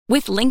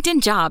With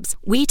LinkedIn Jobs,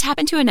 we tap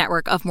into a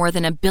network of more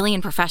than 1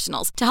 billion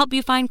professionals to help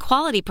you find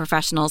quality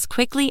professionals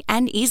quickly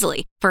and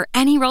easily for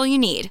any role you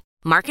need.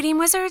 Marketing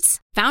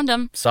wizards? Found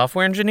them.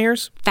 Software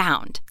engineers?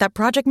 Found. That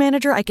project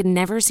manager I could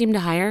never seem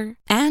to hire?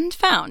 And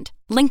found.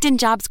 LinkedIn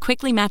Jobs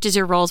quickly matches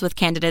your roles with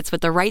candidates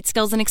with the right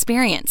skills and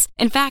experience.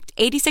 In fact,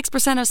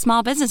 86% of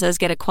small businesses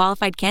get a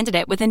qualified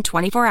candidate within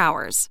 24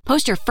 hours.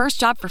 Post your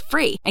first job for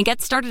free and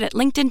get started at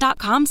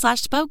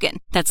linkedin.com/spoken.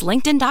 That's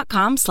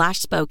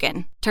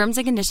linkedin.com/spoken. Terms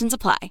and conditions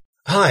apply.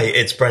 Hi,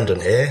 it's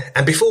Brendan here,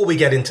 and before we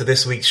get into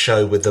this week's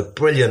show with the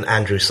brilliant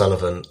Andrew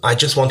Sullivan, I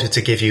just wanted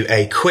to give you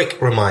a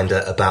quick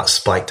reminder about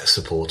Spiked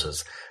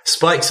Supporters.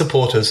 Spiked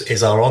Supporters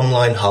is our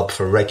online hub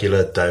for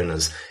regular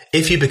donors.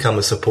 If you become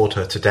a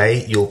supporter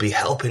today, you'll be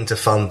helping to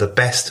fund the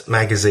best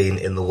magazine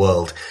in the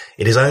world.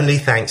 It is only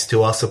thanks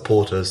to our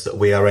supporters that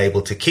we are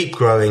able to keep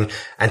growing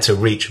and to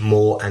reach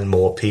more and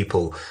more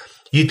people.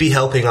 You'd be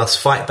helping us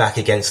fight back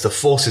against the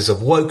forces of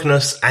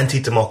wokeness,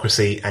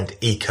 anti-democracy, and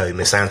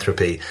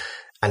eco-misanthropy.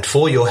 And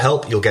for your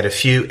help, you'll get a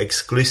few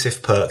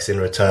exclusive perks in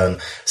return.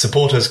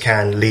 Supporters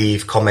can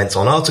leave comments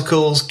on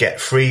articles,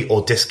 get free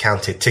or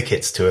discounted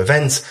tickets to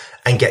events,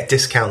 and get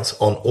discounts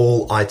on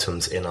all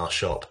items in our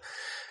shop.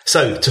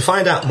 So, to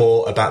find out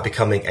more about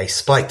becoming a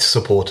Spiked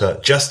supporter,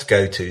 just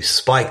go to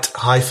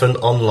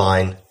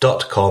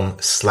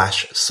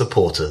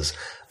spiked-online.com/supporters.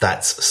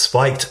 That's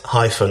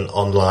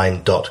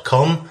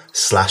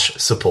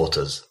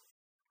spiked-online.com/supporters.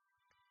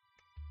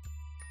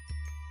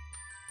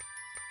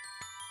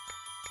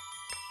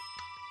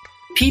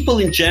 People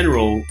in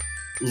general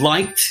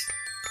liked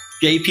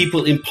gay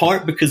people in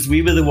part because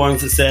we were the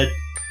ones that said,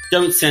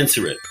 don't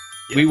censor it.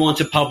 We want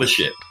to publish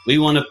it. We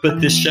want to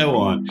put this show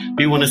on.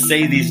 We want to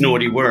say these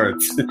naughty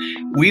words.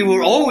 We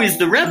were always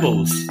the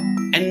rebels.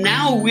 And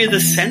now we're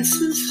the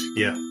censors.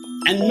 Yeah.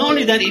 And not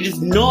only that, it is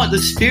not the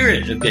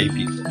spirit of gay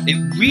people. It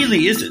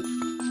really isn't.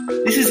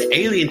 This is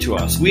alien to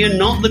us. We are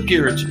not the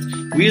Puritans.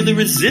 We are the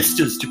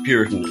resistors to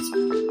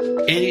Puritanism.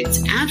 And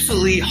it's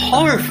absolutely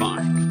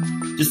horrifying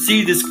to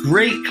see this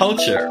great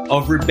culture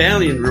of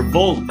rebellion,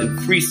 revolt,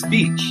 and free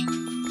speech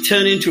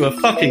turn into a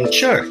fucking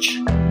church.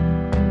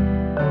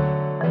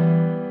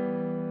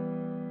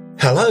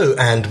 Hello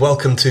and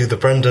welcome to the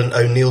Brendan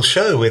O'Neill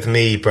Show with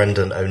me,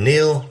 Brendan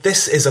O'Neill.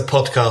 This is a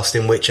podcast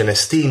in which an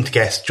esteemed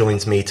guest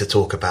joins me to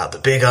talk about the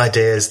big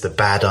ideas, the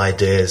bad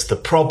ideas, the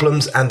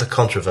problems and the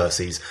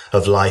controversies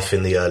of life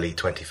in the early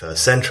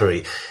 21st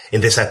century. In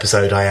this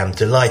episode, I am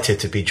delighted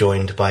to be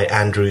joined by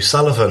Andrew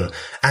Sullivan.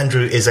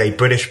 Andrew is a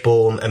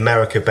British-born,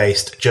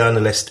 America-based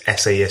journalist,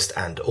 essayist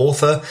and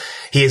author.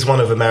 He is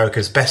one of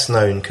America's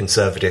best-known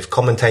conservative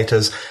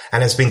commentators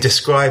and has been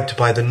described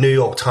by the New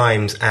York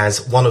Times as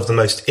one of the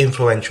most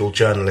influential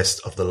journalists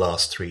of the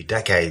last 3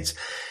 decades.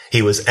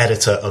 He was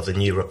editor of The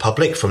New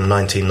Republic from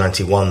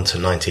 1991 to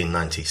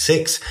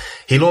 1996.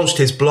 He launched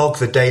his blog,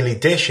 The Daily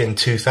Dish, in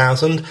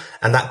 2000,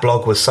 and that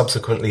blog was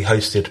subsequently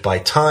hosted by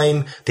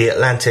Time, The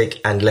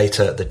Atlantic, and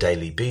later The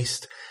Daily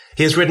Beast.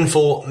 He has written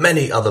for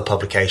many other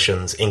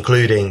publications,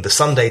 including The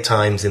Sunday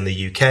Times in the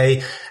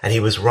UK, and he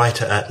was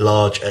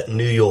writer-at-large at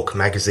New York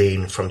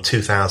Magazine from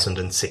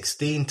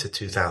 2016 to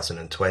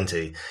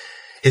 2020.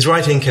 His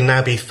writing can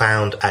now be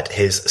found at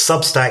his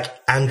Substack,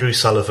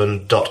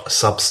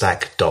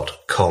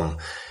 andrewsullivan.substack.com.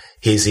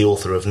 He is the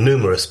author of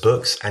numerous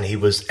books, and he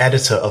was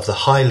editor of the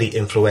highly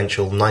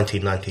influential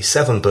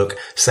 1997 book,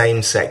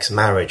 Same-Sex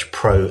Marriage,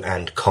 Pro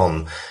and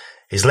Con.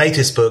 His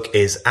latest book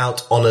is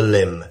Out on a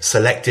Limb,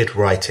 Selected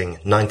Writing,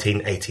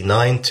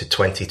 1989 to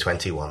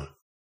 2021.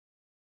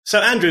 So,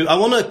 Andrew, I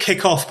want to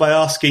kick off by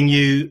asking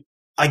you,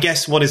 I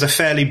guess, what is a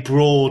fairly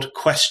broad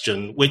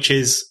question, which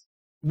is,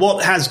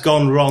 what has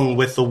gone wrong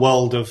with the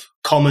world of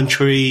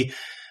commentary,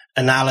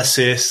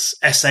 analysis,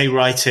 essay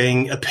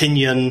writing,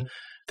 opinion,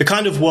 the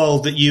kind of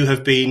world that you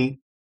have been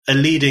a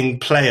leading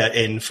player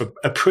in for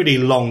a pretty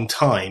long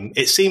time?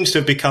 It seems to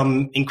have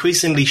become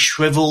increasingly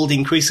shriveled,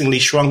 increasingly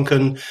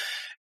shrunken,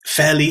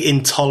 fairly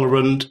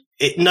intolerant.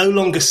 It no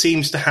longer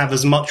seems to have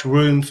as much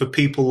room for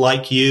people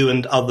like you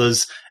and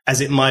others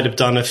as it might have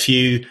done a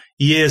few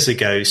years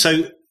ago.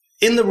 So,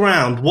 in the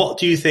round, what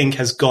do you think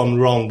has gone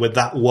wrong with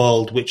that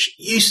world, which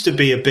used to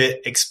be a bit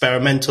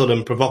experimental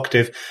and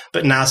provocative,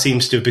 but now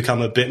seems to have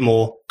become a bit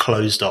more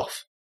closed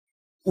off?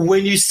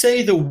 When you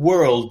say the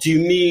world, do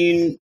you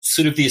mean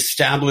sort of the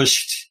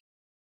established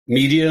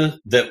media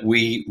that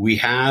we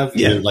have,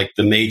 Yeah. you know, like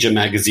the major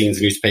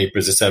magazines,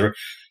 newspapers, etc.?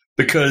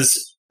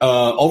 Because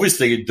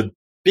obviously the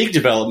big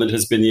development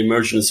has been the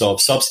emergence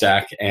of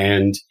Substack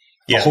and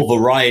a whole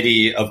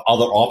variety of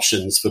other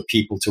options for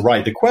people to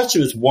write. The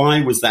question is,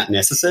 why was that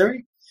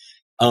necessary?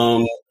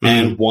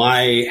 And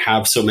why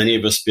have so many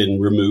of us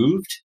been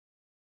removed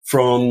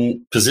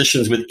from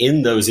positions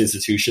within those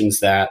institutions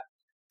that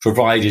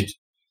provided,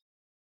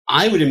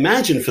 I would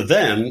imagine for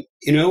them,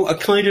 you know, a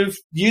kind of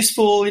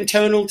useful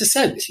internal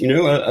dissent, you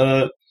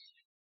know,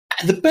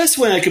 the best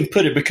way I can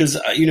put it, because,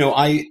 you know,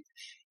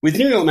 with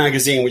New York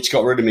Magazine, which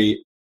got rid of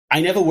me,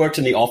 I never worked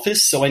in the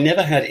office, so I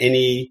never had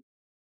any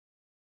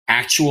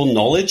actual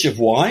knowledge of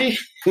why.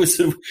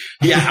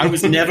 I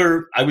was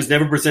never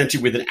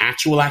presented with an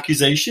actual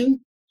accusation.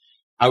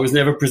 I was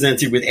never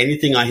presented with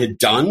anything I had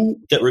done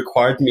that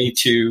required me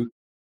to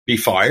be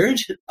fired.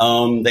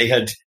 They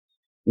had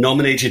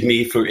nominated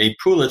me for a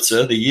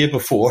Pulitzer the year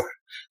before.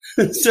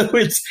 So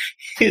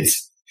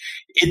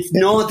it's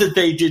not that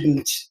they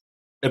didn't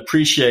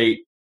appreciate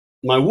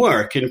my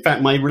work. In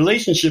fact, my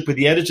relationship with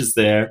the editors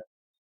there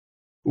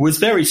was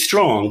very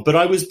strong, but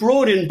I was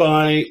brought in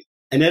by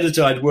an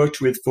editor I'd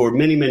worked with for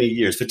many, many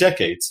years, for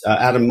decades,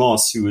 Adam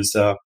Moss, who was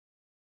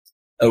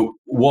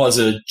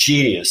a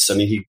genius. I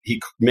mean,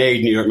 he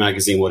made New York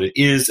Magazine what it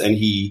is, and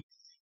he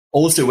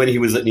also, when he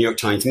was at New York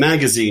Times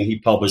Magazine, he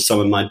published some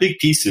of my big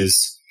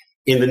pieces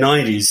in the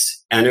 90s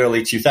and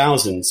early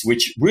 2000s,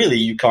 which really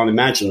you can't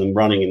imagine them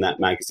running in that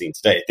magazine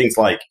today. Things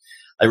like,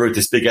 I wrote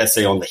this big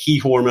essay on the he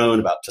hormone,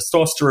 about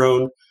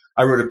testosterone.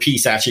 I wrote a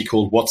piece actually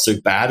called What's So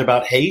Bad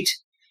About Hate,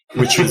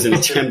 which was an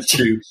attempt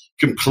to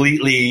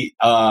completely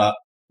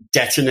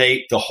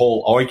detonate the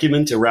whole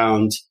argument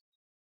around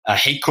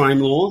hate crime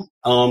law,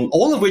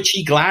 all of which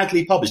he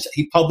gladly published.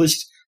 He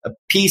published a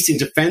piece in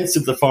defense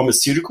of the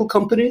pharmaceutical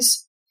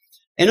companies.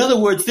 In other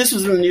words, this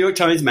was in the New York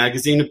Times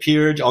Magazine,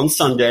 appeared on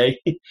Sunday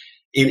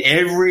in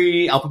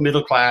every upper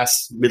middle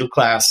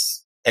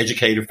class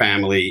educator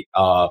family.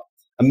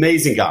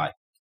 Amazing guy.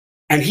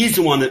 And he's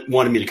the one that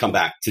wanted me to come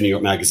back to New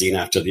York Magazine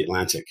after The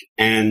Atlantic.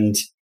 And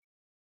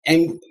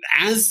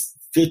as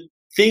the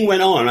thing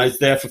went on, I was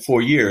there for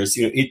 4 years,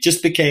 it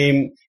just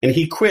became, and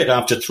he quit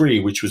after 3,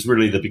 which was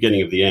really the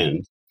beginning of the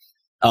end.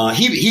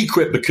 He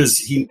quit because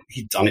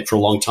he'd done it for a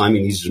long time.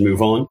 He needed to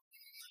move on.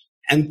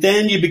 And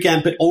then you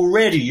began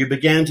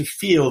to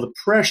feel the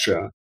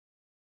pressure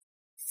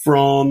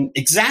from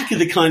exactly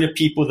the kind of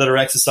people that are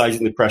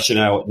exercising the pressure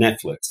now at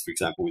Netflix, for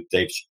example, with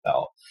Dave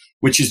Chappelle,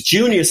 which is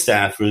junior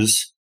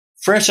staffers,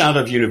 fresh out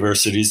of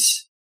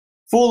universities,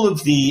 full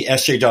of the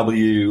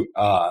SJW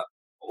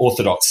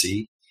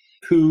orthodoxy,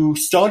 who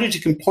started to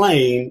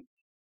complain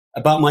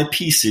about my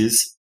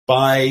pieces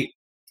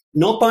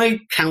not by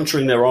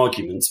countering their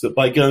arguments, but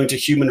by going to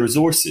human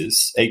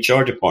resources,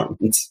 HR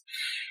departments,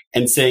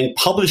 and saying,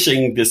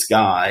 publishing this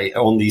guy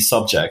on these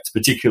subjects,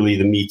 particularly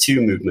the Me Too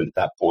movement at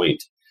that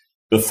point,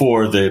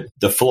 before the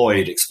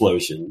Floyd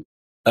explosion,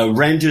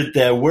 rendered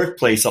their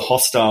workplace a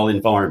hostile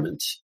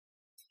environment.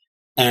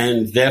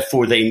 And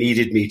therefore, they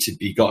needed me to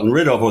be gotten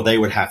rid of, or they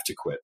would have to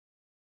quit.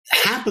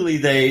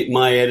 Happily,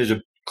 my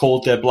editor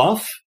called their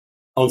bluff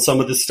on some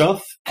of this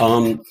stuff,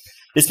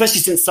 especially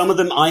since some of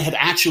them I had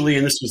actually,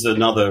 and this was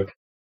another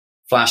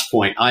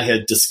flashpoint, I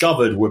had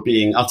discovered were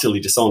being utterly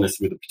dishonest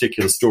with a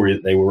particular story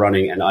that they were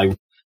running, and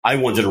I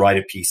wanted to write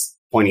a piece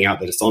pointing out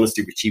the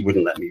dishonesty, which he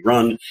wouldn't let me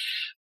run.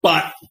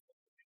 But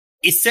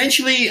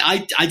essentially,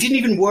 I didn't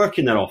even work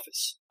in that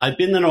office. I'd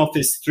been in that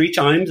office 3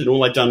 times, and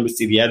all I'd done was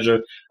see the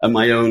editor and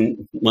my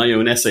own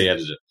essay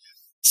editor.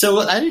 So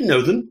I didn't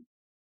know them.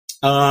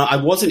 I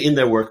wasn't in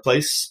their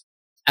workplace.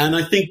 And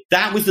I think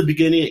that was the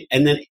beginning.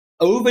 And then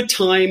over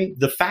time,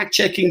 the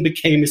fact-checking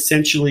became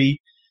essentially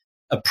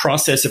a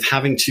process of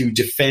having to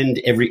defend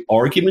every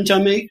argument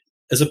I made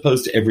as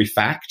opposed to every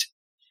fact.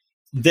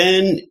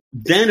 Then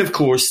of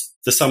course,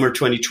 the summer of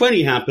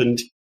 2020 happened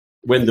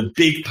when the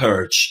big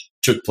purge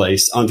took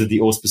place under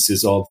the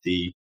auspices of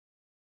the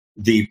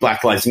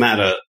Black Lives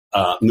Matter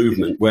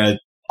movement, where a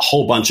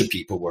whole bunch of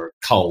people were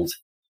culled,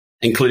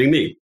 including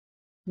me.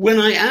 When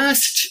I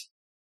asked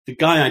the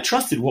guy I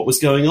trusted what was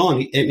going on,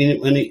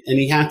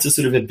 he had to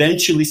sort of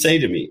eventually say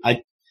to me,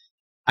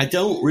 I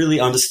don't really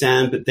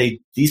understand, but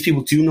these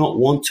people do not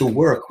want to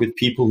work with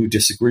people who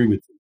disagree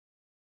with them.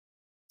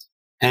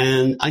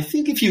 And I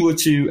think if you were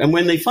to, and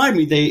when they fired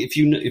me,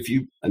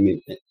 you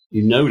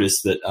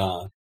notice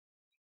that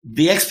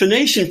the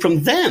explanation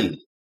from them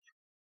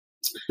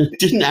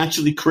didn't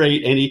actually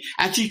create any,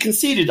 actually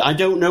conceded, I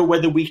don't know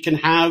whether we can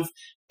have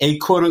a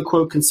quote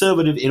unquote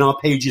conservative in our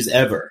pages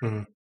ever.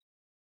 Mm-hmm.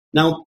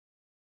 Now,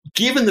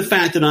 given the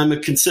fact that I'm a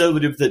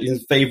conservative that in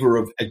favor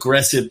of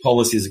aggressive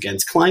policies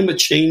against climate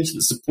change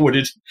that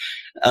supported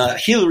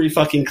Hillary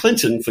fucking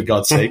Clinton, for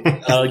God's sake,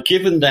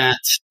 given that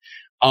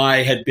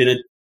I had been a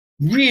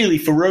really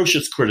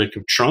ferocious critic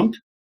of Trump,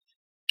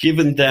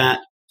 given that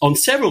on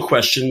several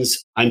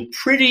questions I'm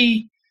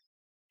pretty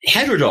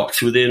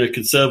heterodox within a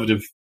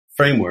conservative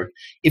framework,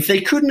 if they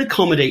couldn't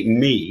accommodate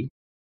me,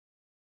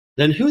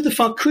 then who the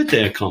fuck could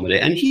they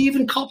accommodate? And he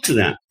even copped to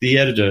that, the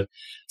editor.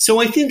 So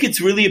I think it's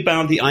really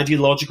about the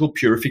ideological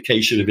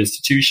purification of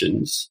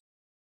institutions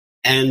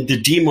and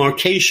the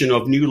demarcation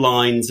of new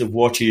lines of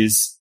what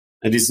is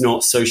and is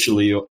not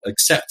socially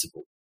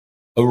acceptable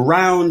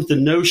around the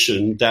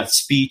notion that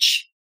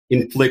speech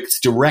inflicts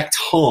direct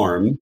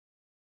harm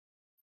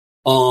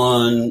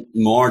on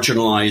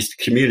marginalized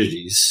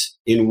communities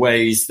in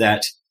ways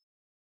that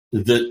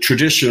the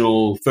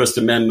traditional First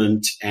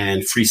Amendment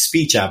and free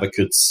speech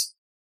advocates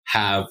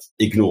have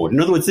ignored.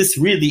 In other words, this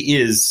really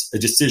is a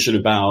decision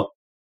about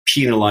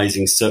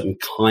penalizing certain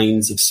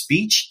kinds of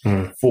speech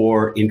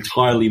for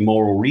entirely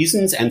moral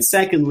reasons. And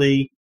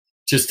secondly,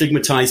 to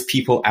stigmatize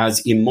people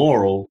as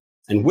immoral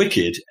and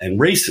wicked and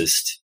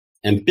racist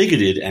and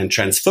bigoted and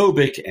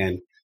transphobic and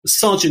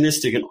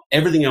misogynistic and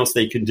everything else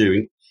they can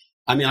do.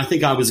 I mean, I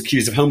think I was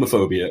accused of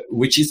homophobia,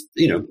 which is,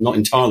 not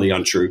entirely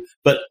untrue,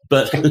 but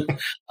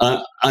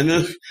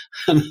I'm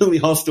only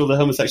hostile to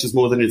homosexuals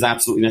more than is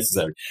absolutely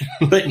necessary.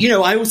 But,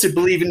 I also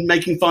believe in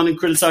making fun and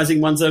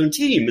criticizing one's own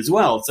team as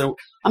well. So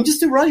I'm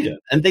just a writer,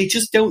 and they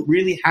just don't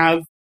really have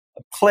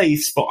a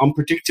place for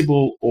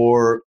unpredictable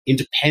or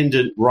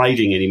independent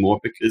writing anymore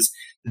because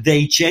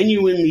they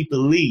genuinely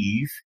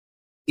believe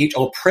it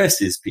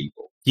oppresses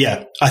people.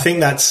 Yeah, I think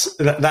that's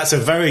a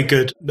very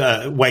good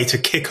way to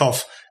kick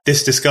off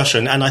this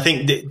discussion. And I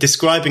think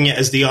describing it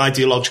as the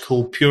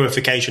ideological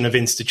purification of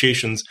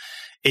institutions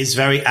is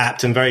very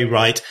apt and very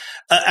right.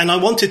 And I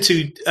wanted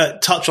to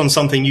touch on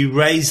something you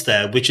raised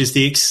there, which is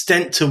the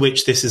extent to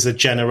which this is a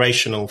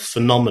generational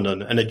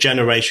phenomenon and a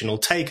generational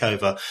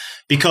takeover,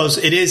 because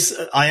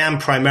I am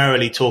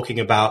primarily talking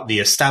about the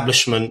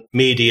establishment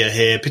media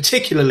here,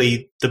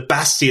 particularly the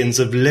bastions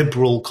of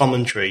liberal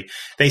commentary.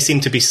 They seem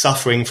to be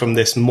suffering from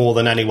this more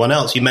than anyone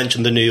else. You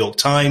mentioned the New York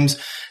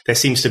Times. There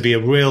seems to be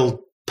a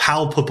real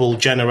palpable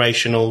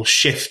generational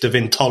shift of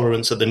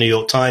intolerance at the New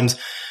York Times.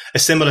 A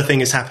similar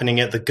thing is happening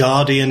at The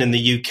Guardian in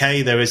the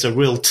UK. There is a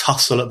real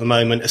tussle at the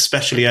moment,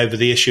 especially over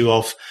the issue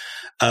of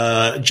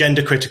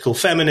gender critical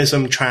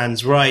feminism,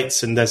 trans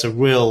rights, and there's a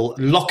real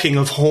locking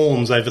of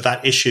horns over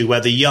that issue where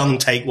the young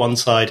take one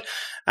side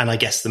and I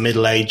guess the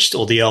middle-aged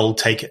or the old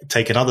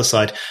take another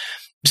side.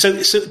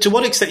 So to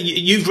what extent,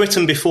 you've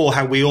written before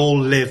how we all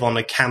live on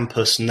a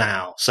campus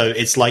now. So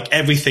it's like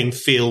everything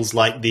feels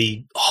like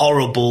the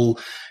horrible,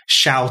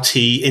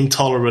 shouty,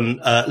 intolerant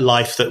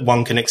life that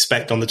one can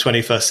expect on the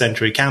 21st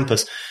century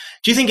campus.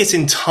 Do you think it's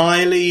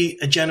entirely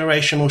a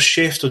generational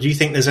shift, or do you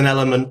think there's an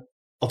element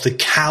of the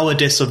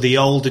cowardice of the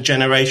older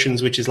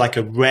generations, which is like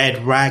a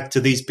red rag to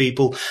these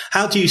people?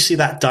 How do you see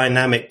that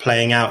dynamic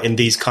playing out in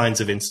these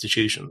kinds of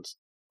institutions?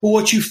 Well,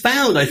 what you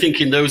found, I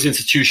think, in those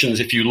institutions,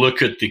 if you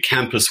look at the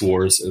campus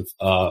wars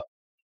of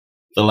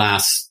the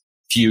last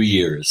few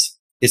years,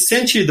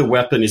 essentially the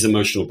weapon is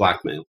emotional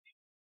blackmail.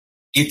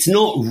 It's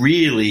not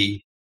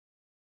really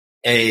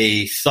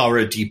a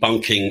thorough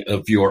debunking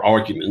of your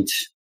argument.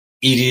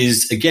 It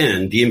is,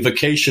 again, the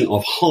invocation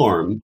of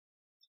harm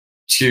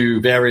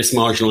to various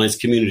marginalized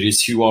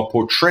communities who are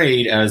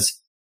portrayed as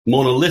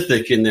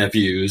monolithic in their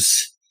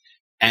views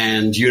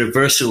and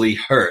universally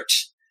hurt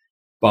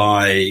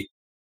by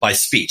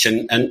speech.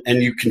 And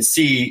you can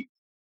see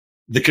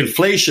the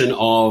conflation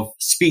of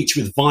speech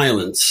with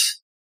violence,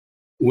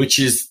 which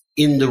is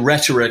in the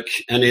rhetoric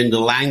and in the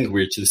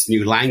language, this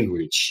new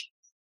language,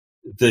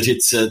 that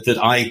it's that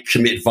I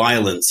commit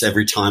violence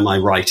every time I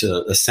write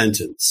a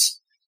sentence,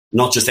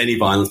 not just any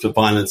violence, but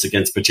violence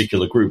against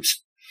particular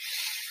groups.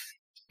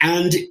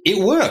 And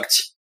it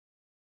worked.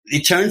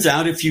 It turns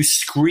out if you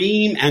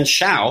scream and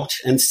shout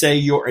and say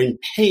you're in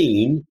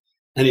pain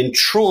and in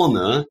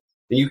trauma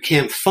and you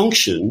can't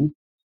function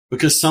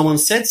because someone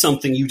said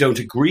something you don't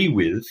agree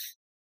with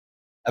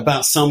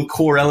about some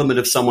core element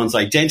of someone's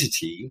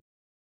identity,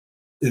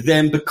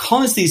 then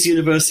because these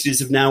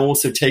universities have now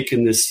also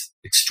taken this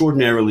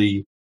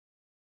extraordinarily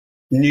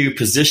new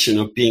position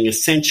of being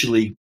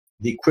essentially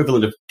the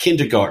equivalent of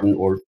kindergarten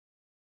or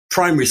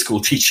primary school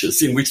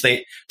teachers, in which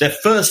their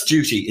first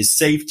duty is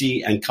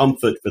safety and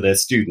comfort for their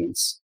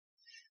students.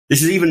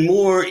 This is even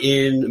more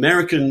in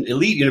American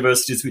elite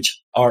universities,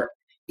 which are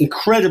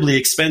incredibly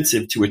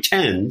expensive to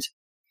attend.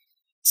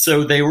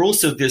 So they were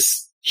also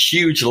this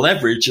huge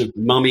leverage of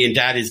mommy and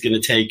daddy's going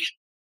to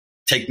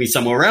take me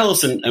somewhere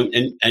else, and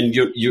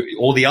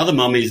all the other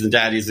mummies and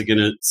daddies are going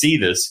to see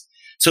this.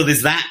 So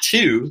there's that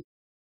too.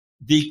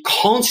 The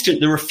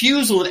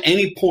refusal at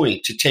any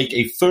point to take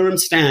a firm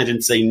stand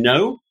and say,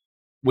 no,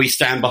 we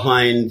stand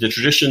behind the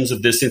traditions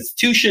of this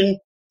institution.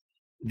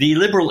 The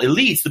liberal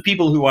elites, the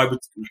people who I would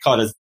call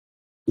as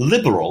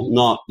liberal,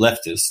 not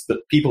leftist,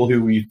 but people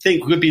who we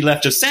think could be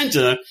left of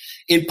center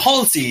in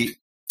policy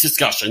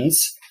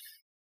discussions,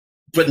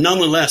 but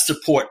nonetheless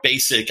support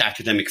basic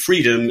academic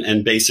freedom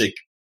and basic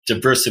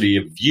diversity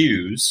of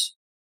views,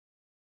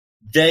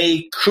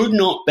 they could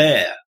not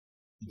bear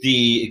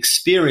the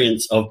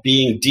experience of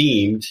being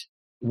deemed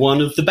one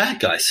of the bad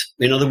guys.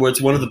 In other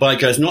words, one of the bad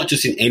guys, not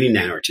just in any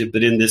narrative,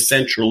 but in this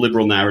central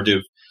liberal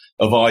narrative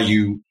of are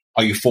you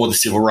for the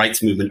civil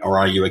rights movement or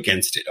are you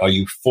against it? Are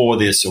you for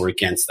this or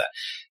against that?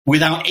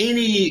 Without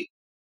any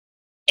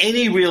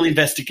real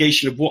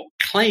investigation of what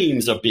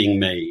claims are being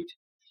made,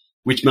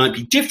 which might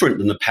be different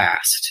than the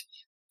past.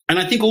 And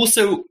I think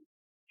also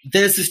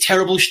there's this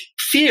terrible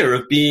fear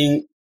of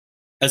being,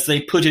 as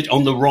they put it,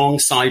 on the wrong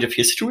side of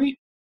history.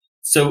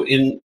 So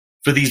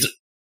for these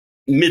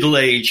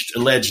middle-aged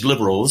alleged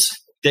liberals,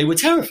 they were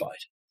terrified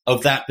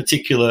of that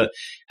particular,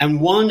 and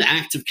one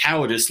act of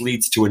cowardice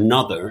leads to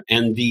another,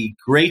 and the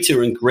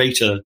greater and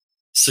greater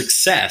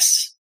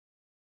success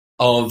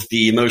of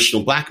the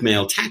emotional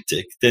blackmail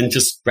tactic then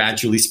just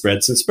gradually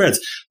spreads and spreads.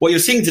 What you're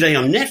seeing today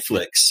on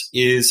Netflix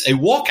is a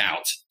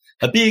walkout,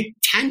 a big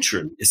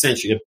tantrum,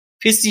 essentially, a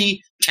pissy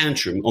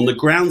tantrum on the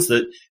grounds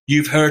that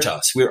you've hurt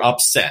us, we're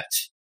upset.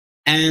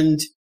 And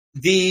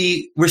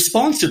the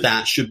response to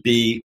that should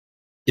be,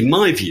 in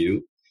my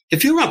view,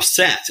 if you're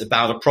upset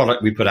about a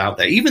product we put out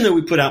there, even though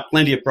we put out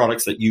plenty of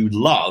products that you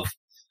love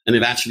and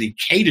have actually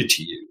catered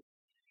to you,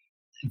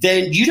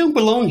 then you don't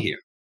belong here.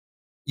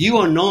 You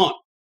are not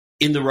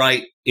in the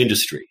right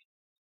industry.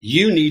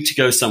 You need to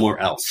go somewhere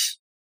else.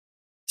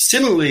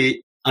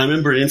 Similarly, I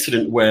remember an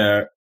incident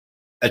where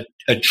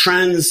a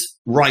trans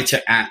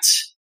writer at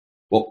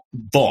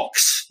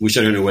Vox, which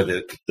I don't know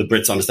whether the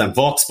Brits understand.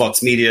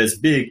 Vox Media is a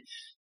big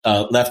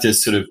leftist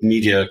sort of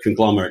media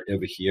conglomerate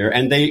over here.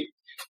 And they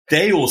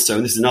also,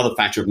 and this is another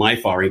factor of my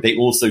firing, they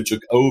also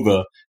took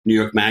over New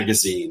York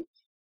Magazine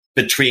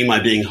between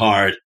my being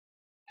hard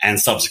and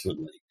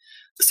subsequently.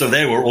 So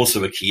they were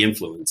also a key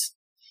influence.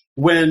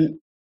 When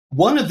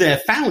one of their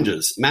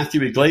founders,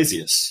 Matthew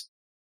Iglesias,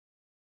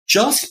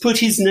 just put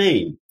his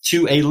name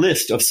to a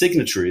list of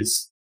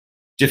signatories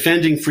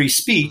defending free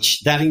speech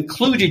that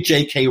included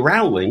J.K.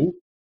 Rowling,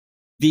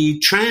 the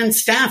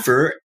trans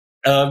staffer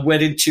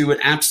went into an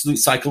absolute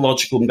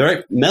psychological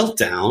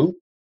meltdown.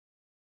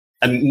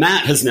 And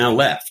Matt has now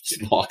left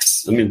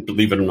Vox, I mean,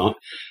 believe it or not.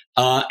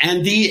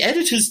 And the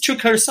editors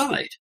took her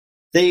side.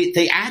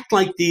 They act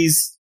like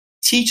these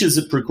teachers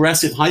at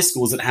progressive high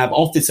schools that have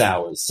office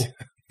hours.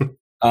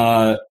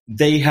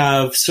 They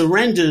have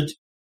surrendered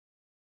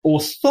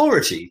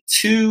authority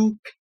to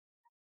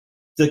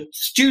the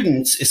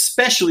students,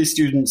 especially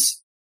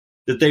students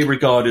that they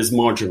regard as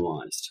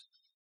marginalized,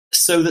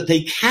 so that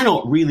they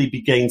cannot really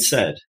be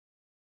gainsaid.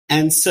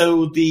 And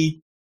so the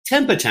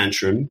temper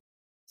tantrum,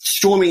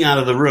 storming out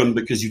of the room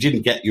because you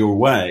didn't get your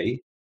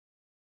way,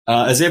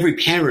 as every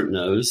parent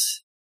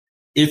knows,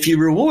 if you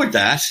reward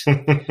that,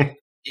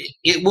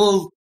 it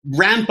will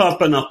ramp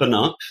up and up and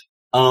up.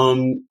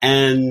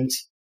 And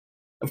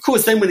of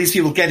course, then when these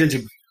people get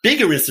into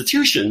bigger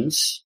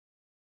institutions,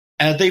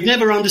 they've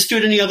never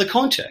understood any other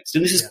context.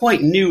 And this is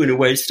quite new in a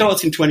way. It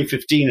starts in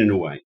 2015 in a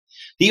way.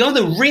 The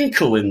other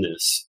wrinkle in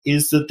this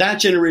is that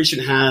generation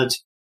had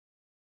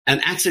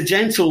an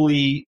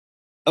accidentally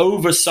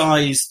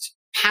oversized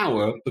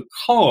power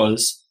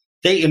because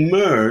they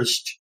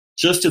emerged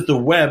just as the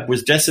web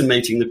was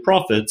decimating the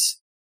profits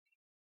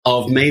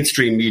of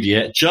mainstream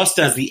media, just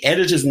as the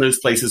editors in those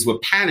places were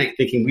panicked,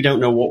 thinking, we don't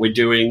know what we're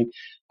doing.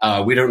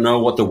 We don't know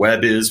what the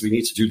web is. We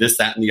need to do this,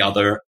 that, and the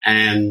other.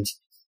 And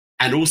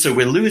also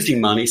we're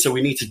losing money. So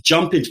we need to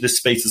jump into this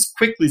space as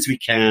quickly as we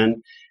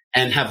can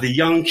and have the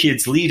young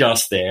kids lead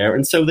us there.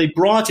 And so they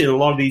brought in a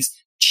lot of these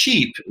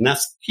cheap, and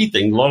that's the key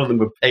thing. A lot of them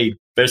were paid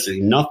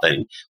basically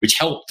nothing, which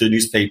helped the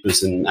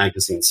newspapers and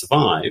magazines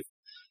survive.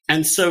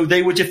 And so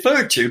they were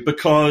deferred to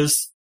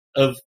because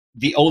of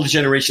the older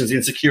generation's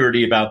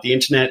insecurity about the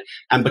internet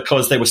and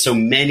because there were so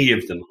many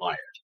of them hired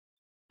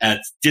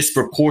at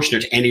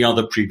disproportionate to any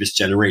other previous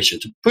generation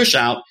to push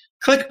out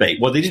clickbait.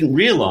 What they didn't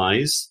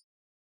realize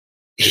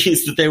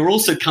is that they were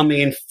also coming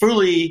in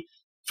fully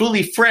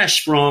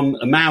fresh from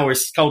a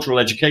Maoist cultural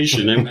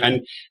education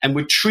and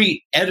would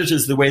treat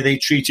editors the way they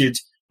treated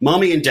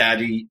mommy and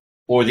daddy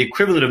or the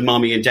equivalent of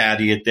mommy and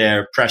daddy at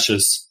their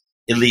precious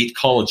elite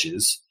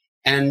colleges.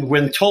 And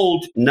when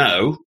told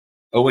no,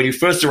 or when I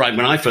first arrived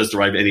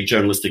at any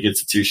journalistic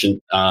institution,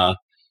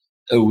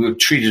 we were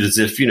treated as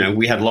if,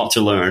 we had a lot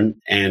to learn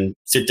and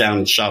sit down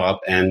and shut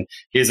up and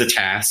here's a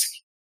task.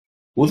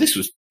 Well, this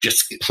was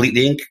just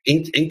completely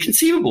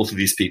inconceivable to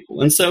these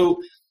people. And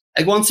so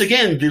once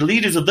again, the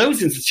leaders of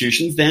those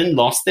institutions then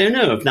lost their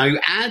nerve. Now you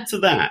add to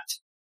that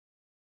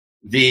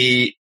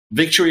the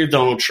victory of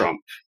Donald Trump,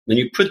 and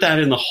you put that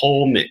in the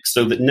whole mix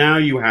so that now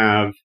you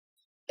have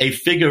a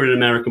figure in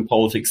American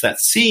politics that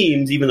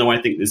seems, even though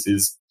I think this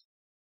is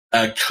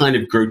a kind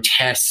of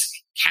grotesque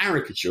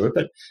caricature,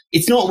 but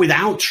it's not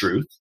without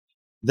truth,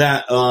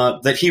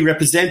 that he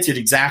represented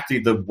exactly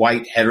the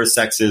white,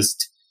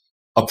 heterosexist,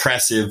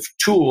 oppressive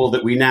tool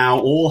that we now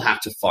all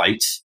have to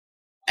fight.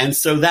 And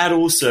so that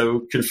also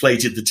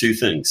conflated the two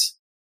things.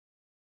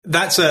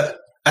 That's a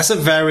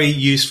very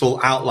useful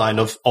outline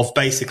of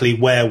basically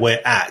where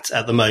we're at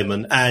the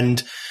moment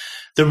and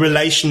the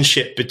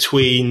relationship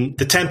between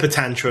the temper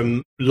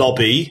tantrum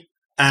lobby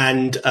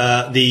and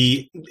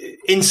the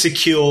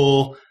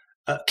insecure,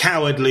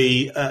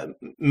 cowardly,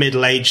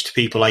 middle-aged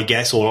people, I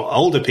guess, or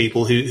older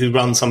people who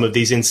run some of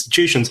these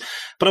institutions.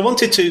 But I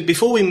wanted to,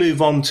 before we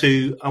move on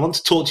I want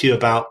to talk to you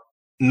about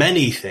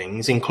many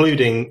things,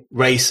 including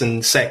race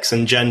and sex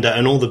and gender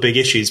and all the big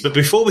issues. But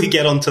before we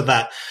get onto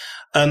that,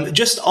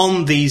 just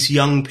on these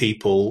young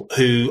people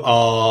who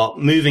are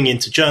moving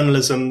into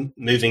journalism,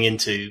 moving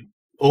into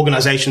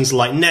organizations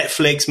like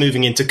Netflix,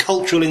 moving into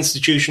cultural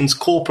institutions,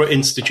 corporate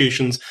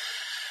institutions,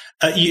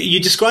 you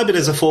describe it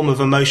as a form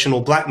of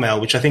emotional blackmail,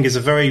 which I think is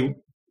a very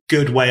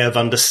good way of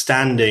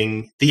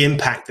understanding the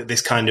impact that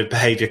this kind of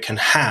behavior can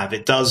have.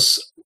 It does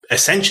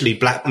essentially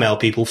blackmail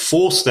people,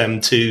 force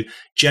them to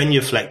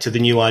genuflect to the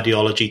new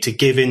ideology, to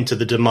give in to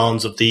the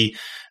demands of the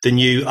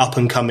new up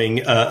and coming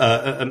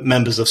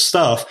members of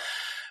staff.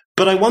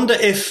 But I wonder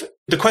if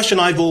the question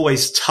I've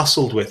always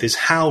tussled with is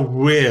how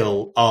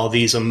real are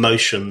these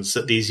emotions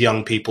that these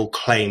young people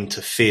claim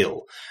to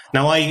feel?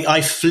 Now, I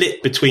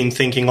flip between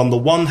thinking on the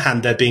one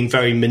hand, they're being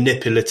very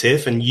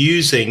manipulative and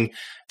using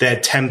their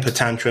temper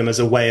tantrum as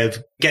a way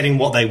of getting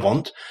what they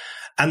want.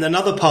 And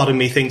another part of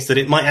me thinks that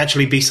it might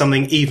actually be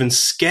something even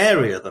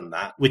scarier than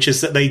that, which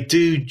is that they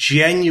do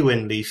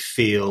genuinely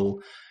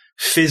feel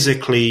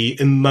physically,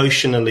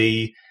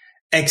 emotionally,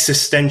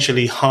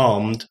 existentially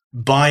harmed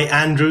by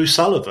Andrew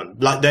Sullivan.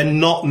 Like, they're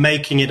not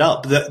making it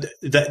up.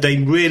 That they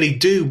really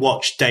do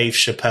watch Dave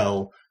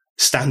Chappelle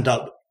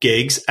stand-up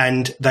gigs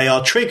and they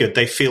are triggered.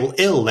 They feel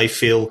ill. They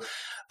feel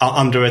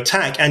under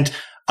attack. And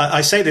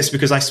I say this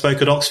because I spoke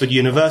at Oxford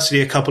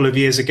University a couple of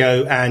years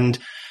ago, and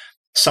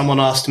someone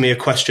asked me a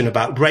question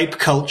about rape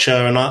culture,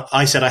 and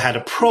I said I had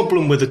a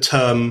problem with the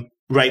term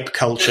rape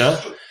culture.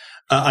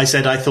 I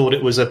said I thought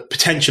it was a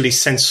potentially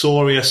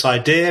censorious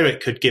idea. It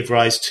could give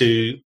rise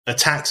to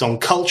attacks on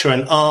culture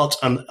and art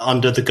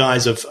under the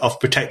guise of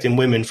protecting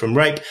women from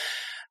rape.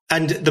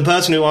 And the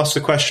person who asked the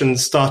question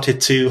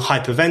started to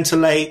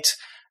hyperventilate,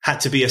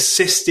 had to be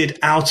assisted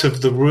out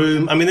of the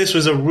room. I mean, this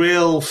was a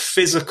real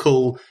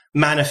physical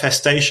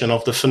manifestation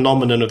of the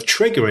phenomenon of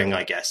triggering,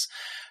 I guess.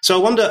 So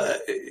I wonder,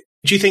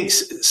 do you think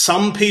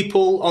some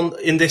people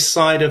in this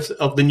side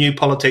of the new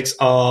politics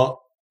are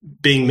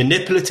being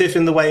manipulative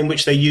in the way in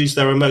which they use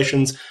their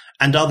emotions,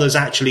 and others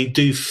actually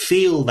do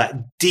feel that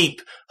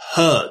deep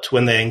hurt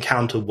when they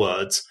encounter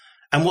words?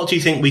 And what do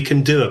you think we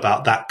can do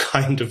about that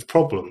kind of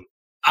problem?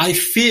 I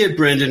fear,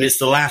 Brendan, it's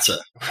the latter,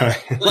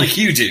 like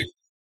you do,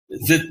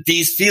 that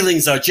these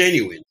feelings are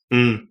genuine.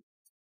 Mm.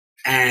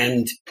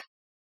 And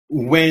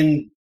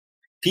when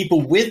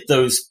people with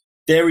those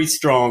very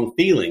strong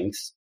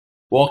feelings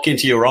walk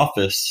into your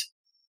office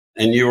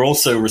and you're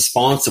also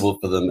responsible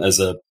for them as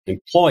an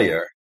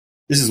employer,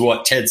 this is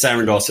what Ted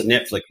Sarandos at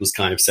Netflix was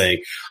kind of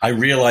saying. I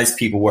realized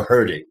people were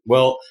hurting.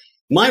 Well,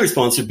 my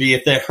response would be,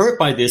 if they're hurt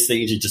by this, they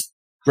need to just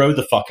grow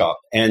the fuck up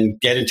and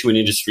get into an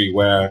industry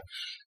where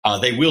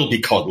they will be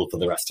coddled for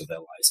the rest of their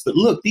lives. But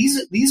look,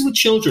 these were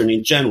children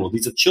in general.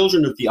 These are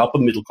children of the upper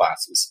middle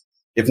classes,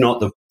 if not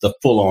the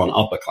full-on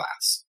upper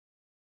class.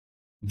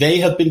 They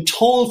have been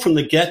told from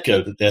the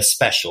get-go that they're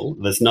special.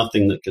 There's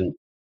nothing that can...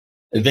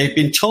 They've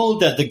been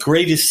told that the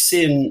greatest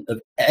sin of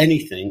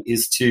anything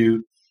is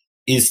to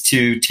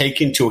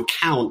take into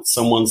account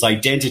someone's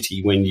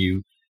identity when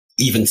you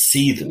even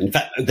see them. In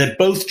fact, they're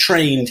both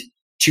trained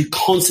to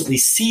constantly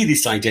see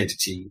this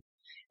identity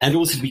and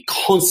also to be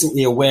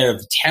constantly aware of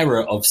the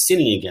terror of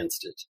sinning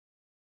against it.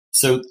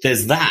 So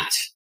there's that.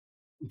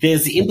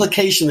 There's the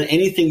implication that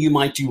anything you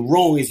might do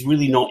wrong is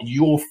really not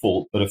your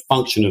fault, but a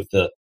function of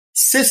the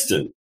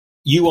system.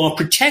 You are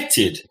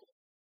protected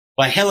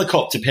by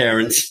helicopter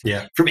parents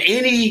from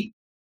any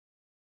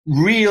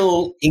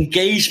real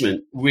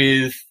engagement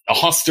with a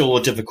hostile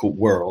or difficult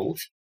world.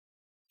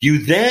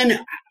 You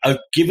then are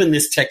given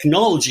this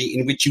technology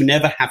in which you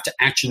never have to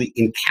actually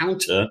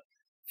encounter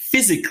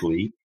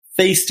physically,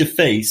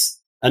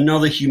 face-to-face,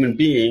 another human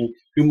being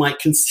who might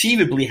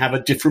conceivably have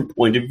a different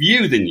point of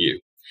view than you.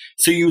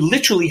 So you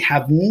literally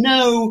have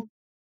no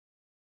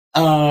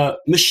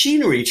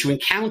machinery to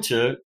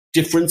encounter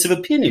difference of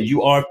opinion.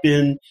 You are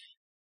been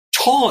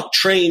taught,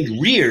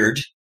 trained, reared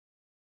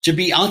to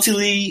be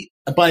utterly,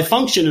 by a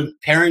function of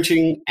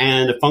parenting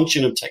and a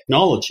function of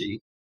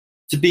technology,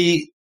 to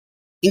be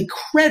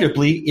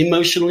incredibly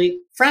emotionally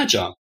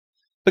fragile.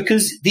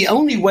 Because the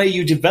only way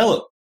you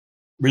develop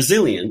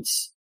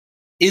resilience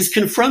is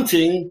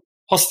confronting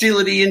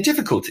hostility and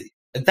difficulty.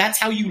 That's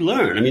how you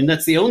learn. I mean,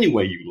 that's the only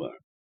way you learn.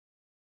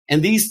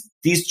 And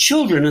these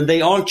children, and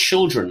they are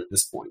children at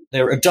this point,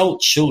 they're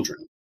adult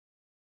children,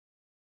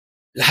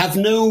 have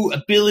no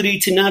ability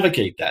to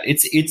navigate that.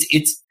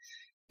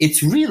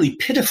 It's really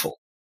pitiful.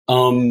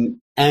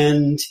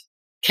 And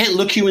can't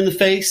look you in the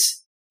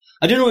face.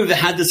 I don't know if you've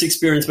had this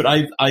experience, but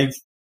I've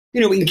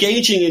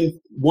engaging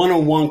in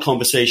one-on-one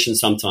conversations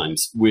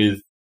sometimes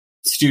with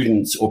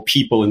students or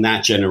people in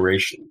that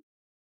generation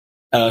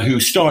who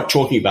start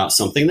talking about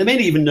something. They may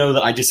not even know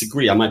that I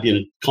disagree. I might be in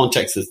a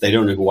context that they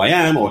don't know who I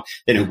am, or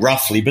they know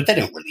roughly, but they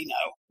don't really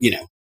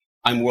know.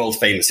 I'm world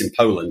famous in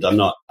Poland. I'm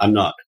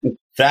not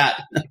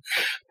that.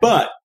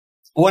 But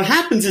what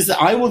happens is that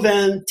I will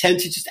then tend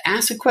to just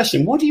ask a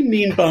question. What do you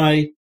mean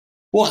by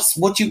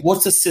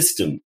what's a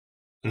system?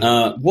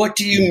 What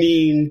do you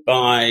mean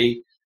by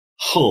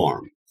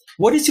harm?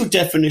 What is your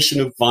definition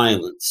of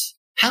violence?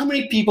 How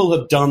many people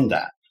have done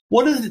that?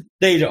 What are the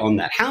data on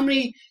that? How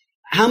many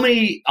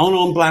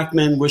unarmed black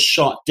men were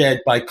shot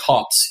dead by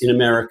cops in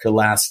America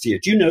last year?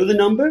 Do you know the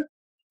number?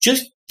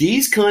 Just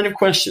these kind of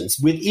questions.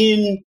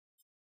 Within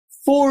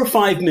 4 or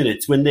 5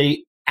 minutes, when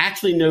they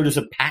actually notice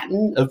a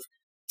pattern of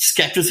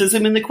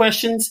skepticism in the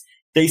questions,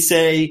 they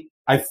say,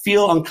 I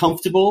feel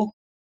uncomfortable.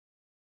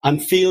 I'm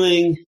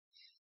feeling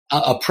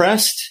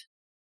oppressed.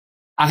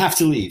 I have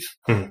to leave.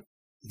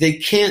 They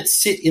can't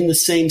sit in the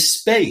same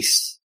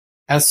space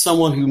as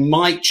someone who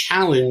might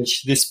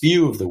challenge this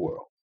view of the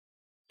world.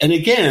 And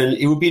again,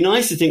 it would be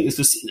nice to think this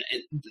was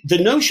the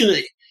notion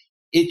that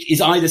it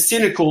is either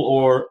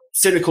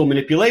cynical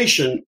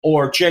manipulation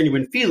or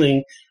genuine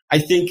feeling, I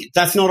think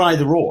that's not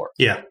either or.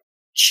 Yeah.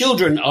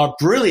 Children are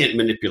brilliant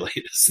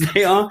manipulators.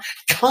 They are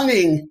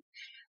cunning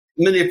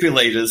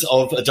manipulators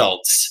of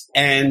adults.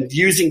 And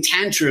using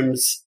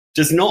tantrums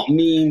does not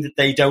mean that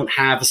they don't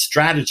have a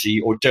strategy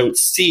or don't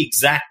see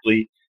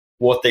exactly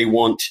what they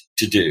want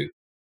to do.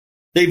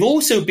 They've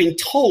also been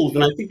told,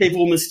 and I think they've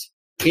almost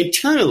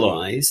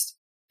internalized,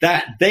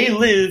 that they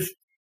live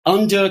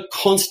under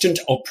constant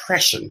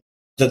oppression,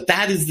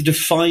 that is the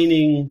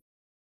defining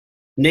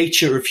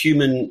nature of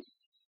human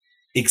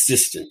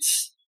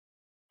existence.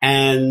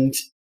 And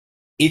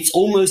it's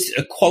almost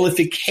a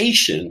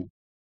qualification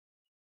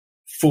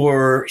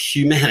for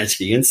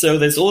humanity. And so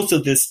there's also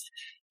this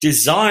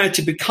desire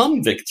to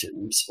become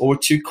victims or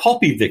to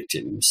copy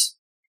victims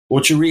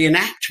or to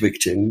reenact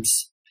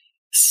victims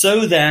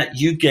so that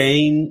you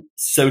gain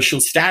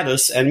social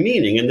status and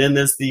meaning. And then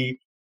there's the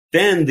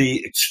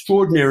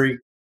extraordinary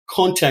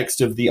context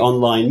of the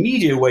online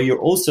media where you're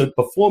also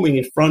performing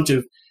in front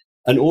of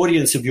an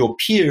audience of your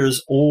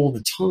peers all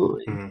the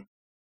time,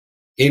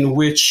 in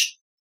which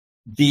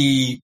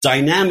the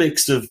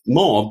dynamics of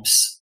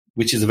mobs,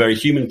 which is a very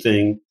human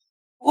thing,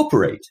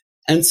 operate.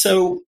 And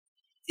so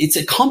it's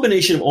a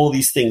combination of all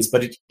these things,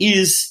 but it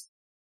is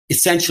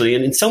essentially,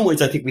 and in some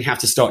ways I think we have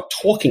to start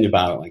talking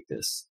about it like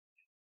this,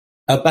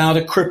 about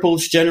a crippled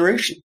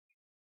generation,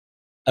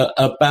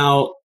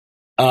 about,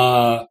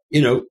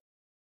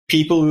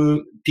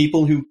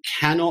 people who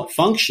cannot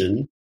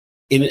function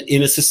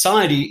in a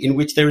society in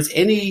which there is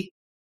any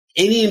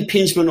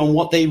impingement on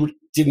what they would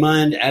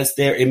demand as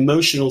their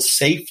emotional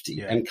safety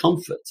and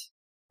comfort.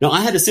 Now,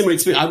 I had a similar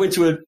experience. I went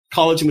to a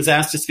college and was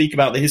asked to speak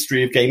about the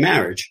history of gay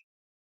marriage.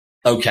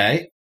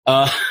 Okay.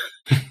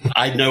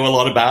 I know a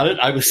lot about it.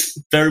 I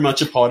was very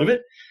much a part of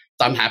it.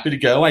 I'm happy to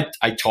go.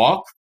 I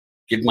talk,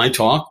 give my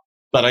talk,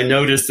 but I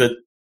noticed that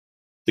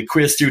the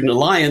Queer Student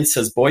Alliance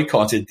has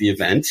boycotted the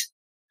event,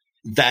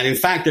 that in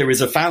fact there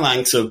is a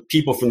phalanx of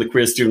people from the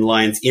Queer Student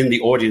Alliance in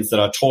the audience that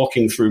are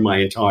talking through my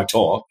entire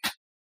talk,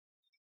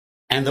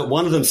 and that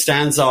one of them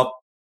stands up,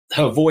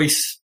 her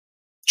voice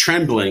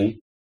trembling,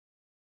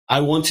 I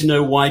want to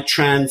know why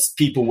trans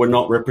people were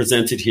not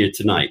represented here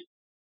tonight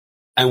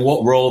and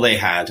what role they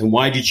had, and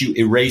why did you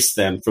erase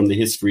them from the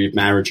history of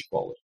marriage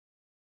equality?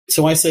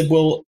 So I said,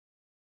 well,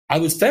 I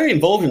was very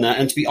involved in that,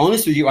 and to be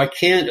honest with you, I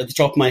can't at the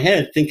top of my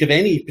head think of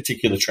any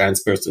particular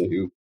trans person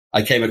who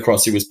I came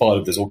across who was part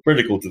of this or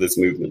critical to this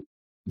movement.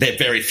 There are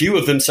very few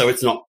of them, so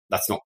that's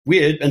not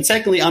weird. And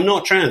secondly, I'm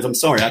not trans. I'm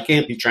sorry, I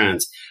can't be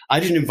trans. I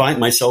didn't invite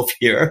myself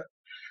here.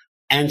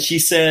 And she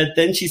said,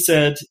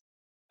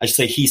 I should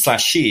say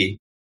he/she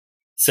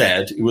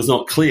said, it was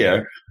not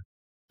clear,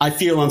 I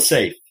feel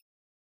unsafe.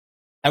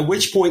 At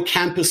which point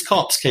campus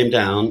cops came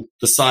down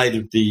the side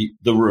of the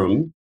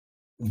room.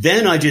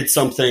 Then I did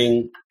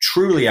something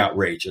truly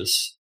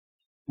outrageous,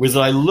 was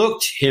I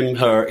looked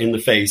her in the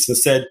face and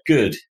said,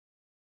 good,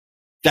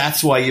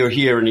 that's why you're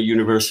here in a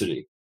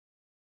university.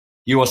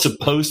 You are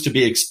supposed to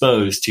be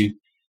exposed to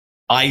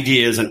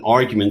ideas and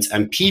arguments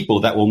and people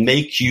that will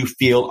make you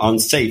feel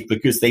unsafe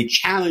because they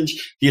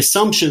challenge the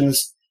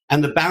assumptions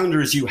and the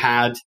boundaries you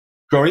had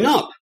growing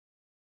up.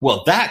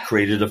 Well, that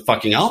created a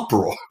fucking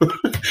uproar.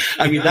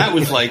 I mean, that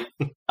was like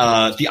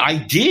the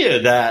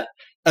idea that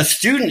a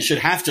student should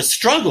have to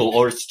struggle,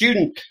 or a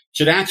student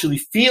should actually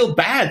feel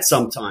bad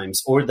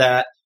sometimes, or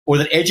that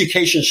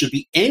education should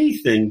be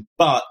anything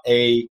but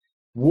a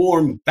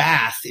warm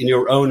bath in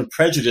your own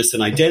prejudice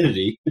and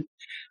identity,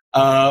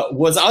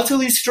 was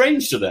utterly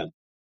strange to them.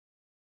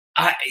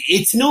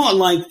 It's not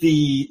like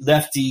the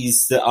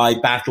lefties that I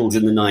battled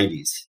in the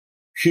 90s,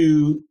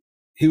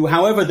 who,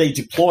 however, they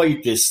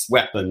deployed this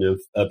weapon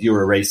of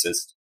you're a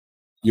racist,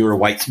 you're a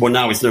white, well,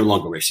 now it's no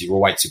longer racist, you're a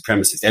white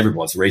supremacist.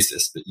 Everyone's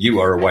racist, but you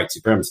are a white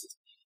supremacist.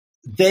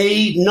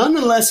 They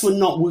nonetheless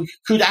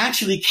could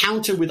actually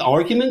counter with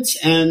arguments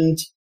and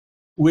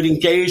would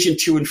engage in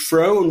to and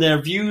fro, and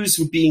their views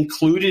would be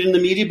included in the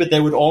media, but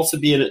they would also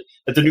be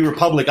at the New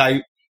Republic.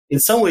 In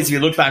some ways, if you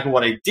look back at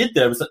what I did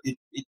there,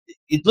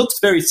 it looks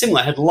very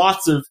similar. I had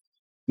lots of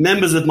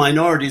members of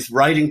minorities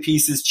writing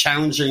pieces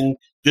challenging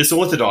this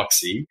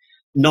orthodoxy,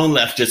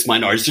 non-leftist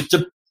minorities,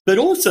 but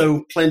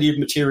also plenty of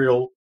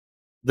material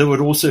that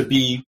would also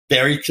be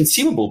very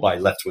consumable by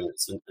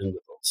left-wingers and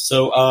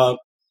liberals.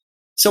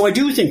 So I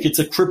do think it's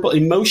a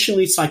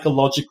emotionally,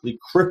 psychologically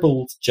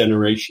crippled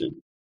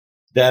generation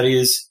that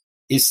is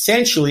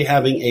essentially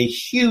having a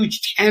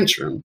huge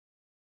tantrum.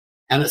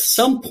 And at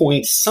some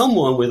point,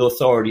 someone with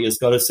authority has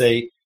got to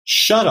say,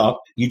 shut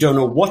up, you don't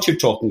know what you're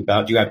talking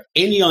about. Do you have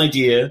any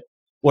idea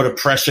what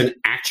oppression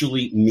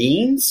actually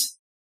means?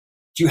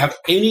 Do you have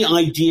any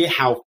idea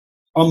how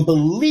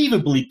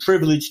unbelievably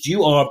privileged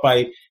you are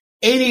by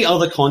any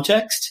other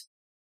context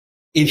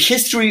in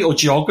history or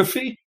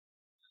geography?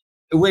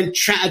 When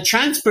a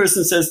trans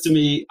person says to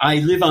me, I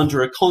live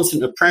under a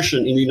constant oppression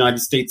in the United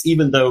States,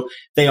 even though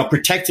they are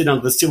protected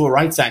under the Civil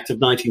Rights Act of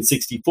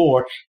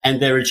 1964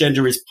 and their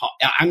agenda is,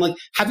 I'm like,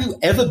 have you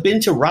ever been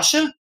to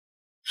Russia?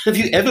 Have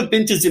you ever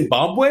been to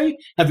Zimbabwe?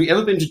 Have you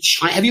ever been to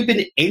China? Have you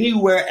been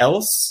anywhere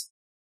else?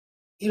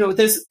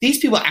 These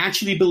people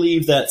actually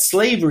believe that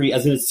slavery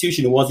as an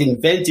institution was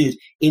invented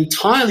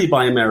entirely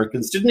by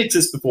Americans, didn't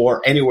exist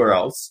before anywhere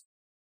else,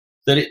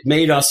 that it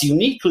made us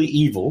uniquely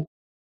evil,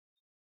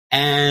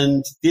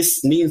 and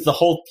this means the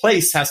whole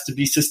place has to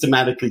be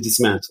systematically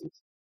dismantled.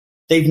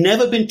 They've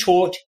never been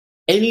taught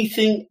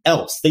anything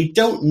else. They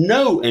don't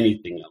know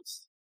anything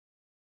else.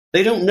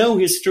 They don't know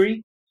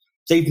history.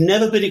 They've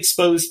never been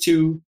exposed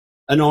to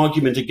an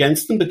argument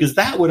against them because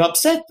that would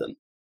upset them.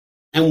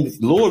 And with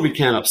law, we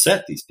can't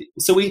upset these people.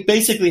 So we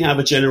basically have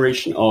a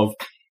generation of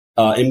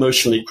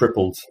emotionally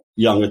crippled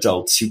young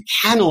adults who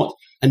cannot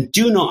and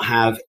do not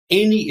have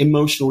any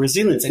emotional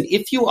resilience. And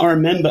if you are a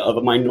member of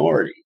a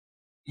minority,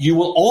 you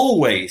will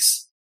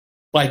always,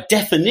 by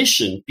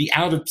definition, be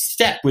out of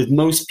step with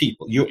most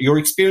people. Your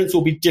experience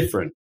will be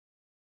different.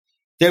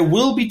 There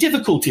will be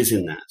difficulties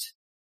in that.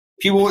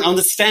 People won't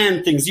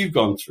understand things you've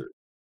gone through.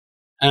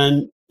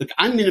 And look,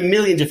 I'm in a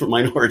million different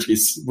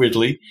minorities,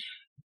 weirdly.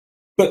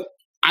 But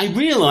I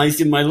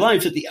realized in my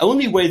life that the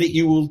only way that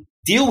you will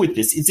deal with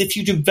this is if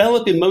you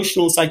develop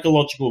emotional and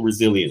psychological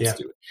resilience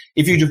to it.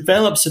 If you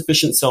develop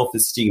sufficient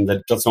self-esteem that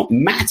it does not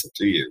matter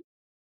to you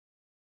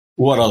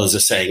what others are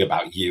saying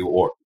about you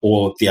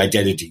or the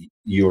identity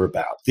you're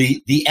about.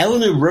 The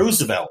Eleanor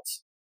Roosevelt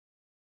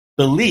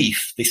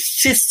belief, the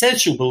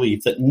essential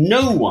belief that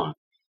no one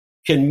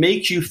can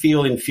make you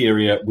feel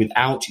inferior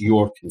without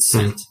your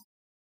consent.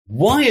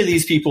 Why are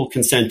these people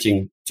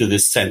consenting to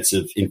this sense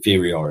of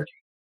inferiority?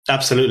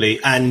 Absolutely.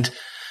 And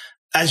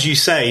as you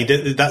say,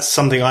 that's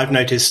something I've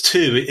noticed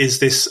too, is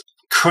this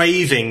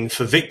craving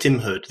for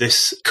victimhood,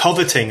 this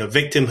coveting of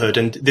victimhood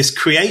and this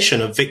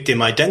creation of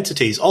victim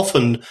identities,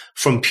 often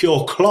from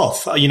pure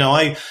cloth.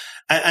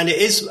 And it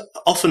is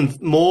often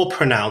more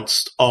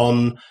pronounced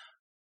on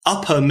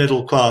upper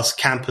middle class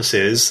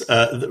campuses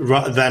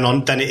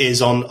than it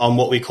is on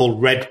what we call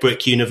red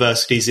brick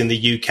universities in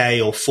the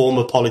UK or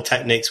former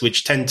polytechnics,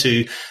 which tend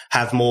to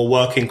have more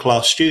working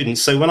class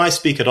students. So when I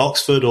speak at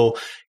Oxford or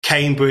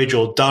Cambridge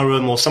or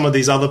Durham or some of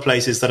these other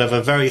places that have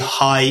a very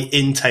high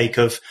intake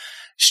of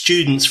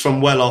students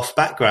from well-off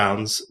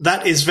backgrounds,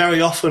 that is very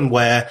often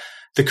where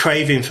the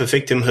craving for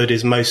victimhood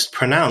is most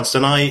pronounced.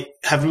 And I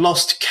have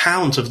lost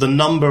count of the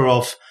number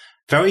of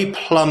very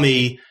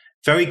plummy,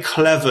 very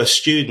clever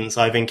students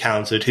I've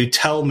encountered who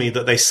tell me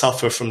that they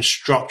suffer from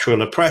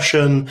structural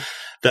oppression,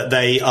 that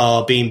they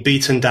are being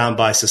beaten down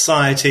by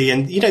society.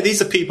 And,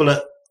 these are people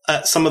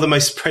at some of the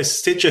most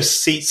prestigious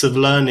seats of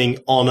learning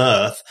on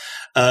earth,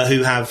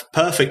 who have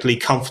perfectly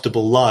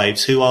comfortable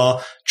lives, who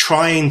are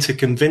trying to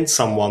convince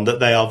someone that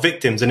they are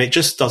victims, and it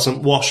just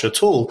doesn't wash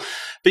at all.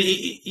 But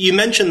you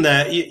mentioned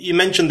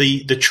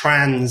the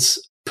trans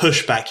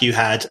pushback you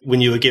had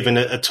when you were given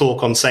a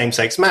talk on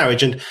same-sex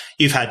marriage, and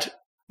you've had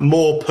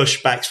more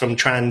pushbacks from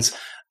trans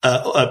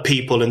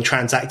people and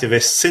trans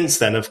activists since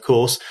then, of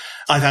course.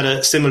 I've had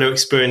a similar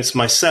experience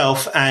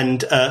myself,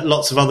 and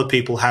lots of other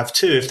people have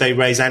too, if they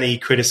raise any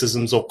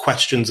criticisms or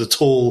questions at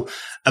all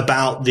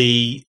about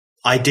the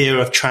idea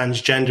of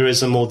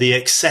transgenderism or the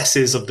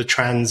excesses of the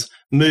trans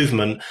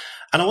movement.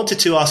 And I wanted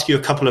to ask you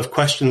a couple of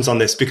questions on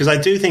this, because I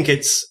do think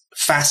it's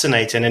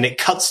fascinating and it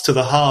cuts to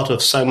the heart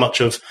of so much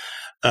of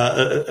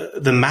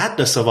the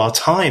madness of our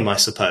time, I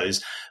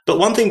suppose. But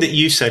one thing that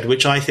you said,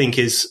 which I think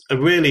is a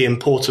really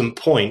important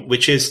point,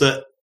 which is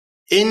that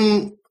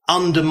in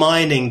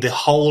undermining the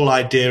whole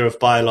idea of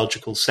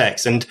biological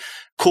sex and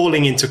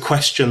calling into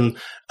question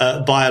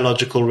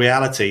biological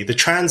reality, the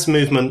trans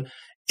movement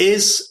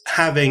is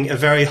having a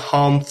very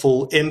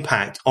harmful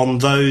impact on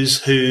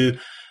those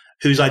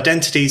whose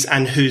identities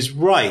and whose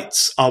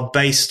rights are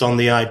based on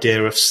the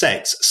idea of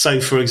sex.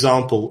 So, for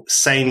example,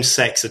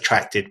 same-sex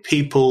attracted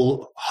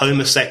people,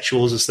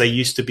 homosexuals, as they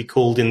used to be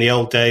called in the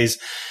old days,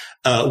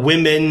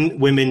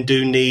 women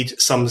do need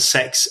some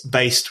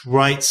sex-based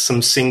rights,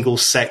 some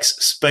single-sex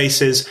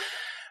spaces.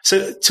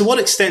 So to what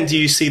extent do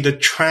you see the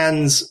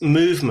trans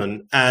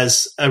movement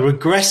as a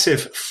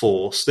regressive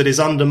force that is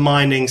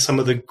undermining some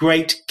of the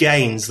great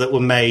gains that were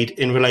made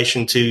in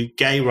relation to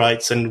gay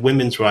rights and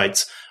women's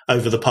rights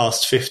over the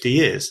past 50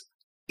 years?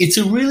 It's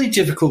a really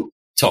difficult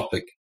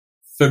topic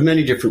for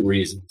many different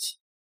reasons.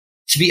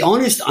 To be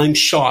honest, I'm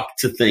shocked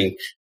to think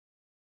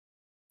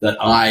that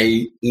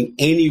I in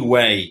any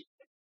way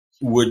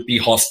would be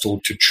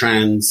hostile to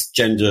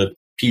transgender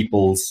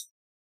people's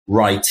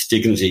rights,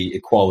 dignity,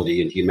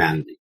 equality, and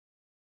humanity.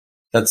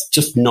 That's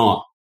just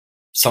not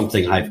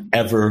something I've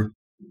ever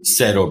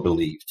said or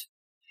believed.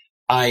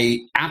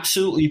 I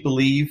absolutely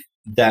believe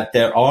that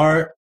there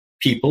are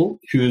people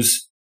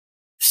whose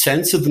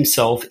sense of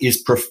themselves is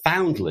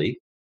profoundly,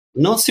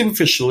 not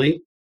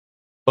superficially,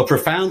 but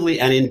profoundly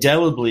and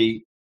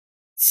indelibly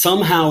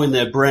somehow in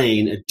their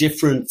brain a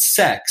different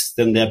sex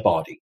than their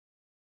body.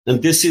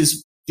 And this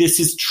is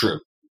true.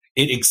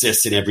 It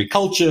exists in every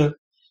culture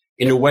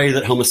in a way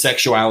that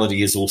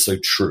homosexuality is also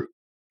true.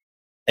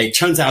 It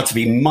turns out to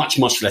be much,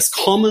 much less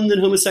common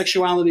than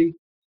homosexuality.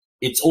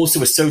 It's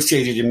also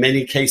associated in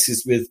many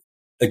cases with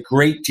a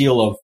great deal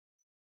of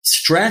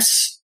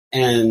stress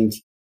and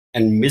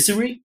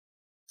misery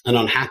and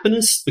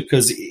unhappiness,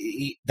 because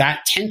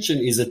that tension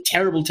is a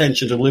terrible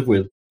tension to live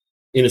with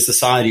in a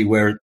society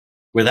where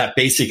that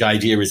basic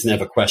idea is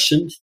never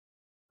questioned.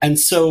 And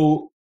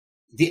so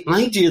the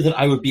idea that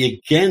I would be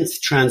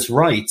against trans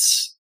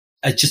rights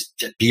are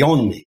just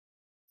beyond me.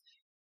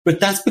 But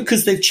that's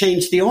because they've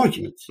changed the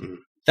argument.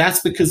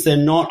 That's because they're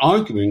not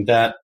arguing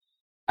that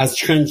as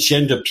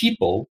transgender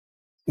people,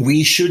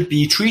 we should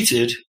be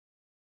treated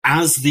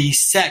as the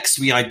sex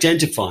we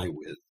identify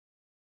with,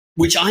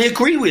 which I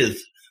agree with.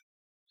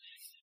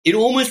 In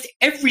almost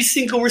every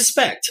single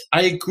respect,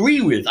 I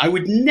agree with. I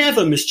would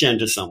never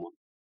misgender someone.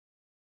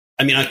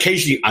 I mean,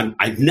 occasionally,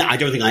 I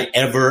don't think I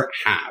ever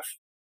have.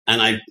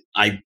 And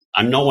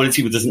I'm not one of the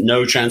people who doesn't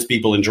know trans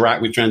people,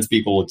 interact with trans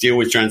people, or deal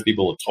with trans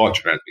people, or talk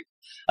to trans people.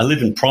 I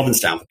live in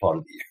Provincetown for part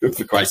of the year,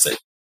 for Christ's sake.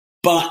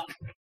 But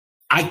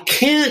I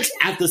can't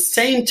at the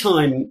same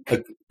time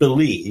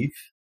believe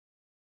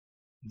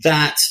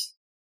that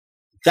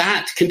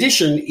that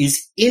condition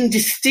is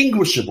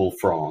indistinguishable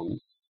from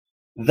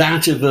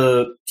that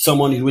of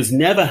someone who has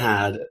never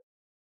had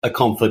a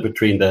conflict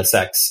between their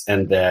sex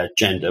and their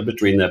gender,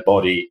 between their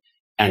body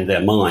and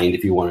their mind,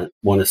 if you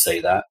want to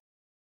say that,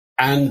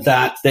 and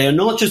that they are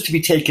not just to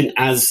be taken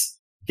as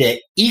their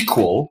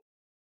equal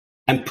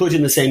and put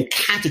in the same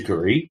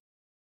category,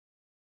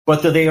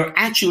 but that they are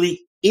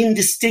actually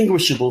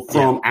indistinguishable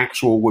from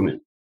actual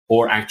women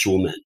or actual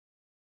men.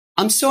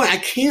 I'm sorry, I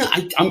can't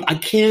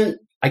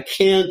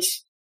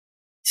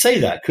say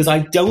that, because I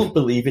don't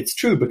believe it's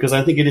true, because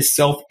I think it is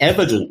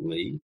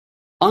self-evidently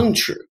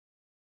untrue.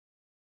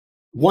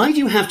 Why do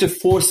you have to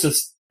force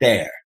us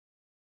there?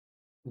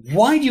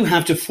 Why do you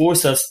have to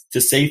force us to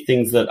say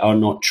things that are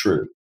not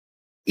true?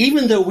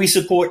 Even though we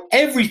support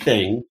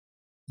everything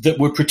that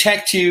would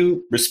protect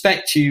you,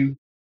 respect you,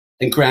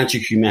 and grant you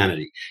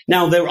humanity.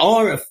 Now, there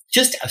are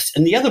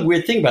and the other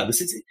weird thing about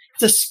this is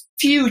there's a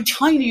few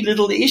tiny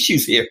little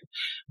issues here.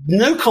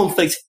 No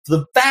conflicts for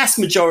the vast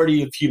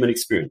majority of human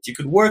experience. You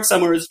could work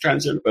somewhere as a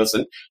transgender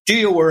person, do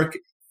your work,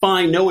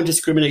 fine, no one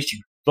discriminates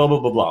you, blah, blah,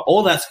 blah, blah.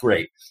 All that's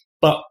great.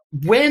 But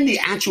when the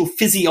actual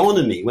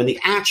physiognomy, when the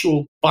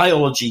actual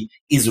biology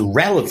is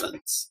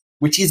relevant,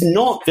 which is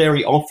not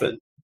very often,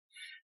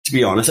 to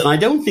be honest, and I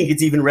don't think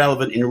it's even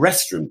relevant in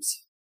restrooms,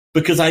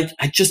 because I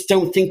just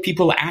don't think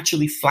people are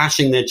actually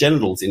flashing their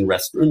genitals in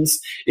restrooms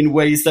in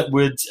ways that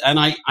would, and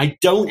I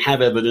don't have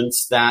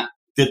evidence that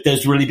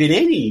there's really been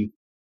any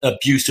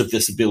abuse of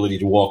this ability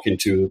to walk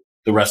into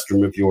the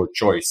restroom of your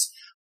choice.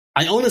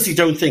 I honestly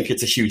don't think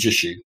it's a huge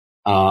issue.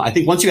 I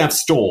think once you have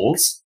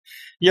stalls,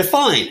 you're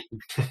fine.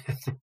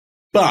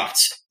 But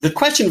the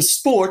question of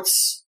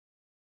sports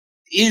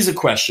is a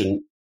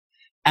question,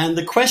 and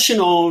the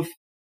question of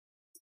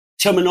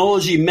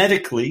terminology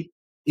medically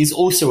is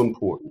also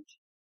important.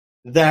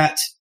 That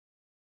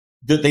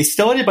they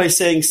started by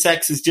saying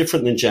sex is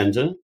different than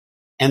gender,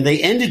 and they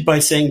ended by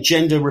saying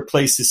gender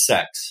replaces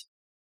sex.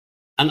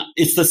 And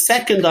it's the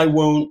second I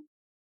won't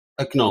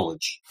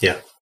acknowledge.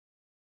 Yeah.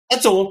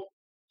 That's all.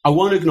 I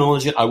won't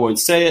acknowledge it. I won't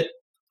say it.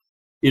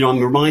 I'm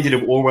reminded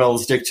of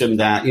Orwell's dictum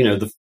that,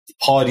 the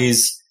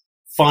party's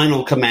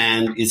final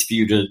command is for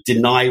you to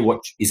deny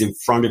what is in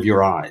front of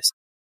your eyes.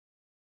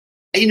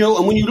 And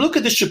when you look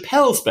at the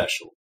Chappelle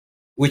special,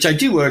 which I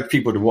do urge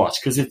people to watch,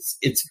 because it's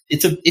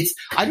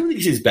I don't think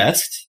it's his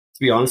best, to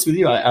be honest with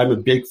you. I'm a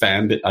big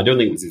fan, but I don't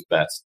think it was his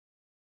best.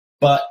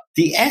 But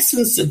the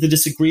essence of the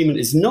disagreement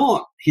is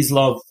not his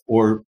love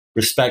or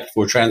respect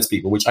for trans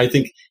people, which I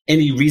think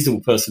any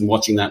reasonable person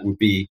watching that would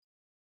be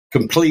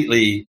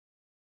completely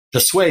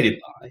persuaded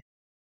by,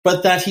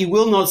 but that he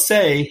will not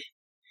say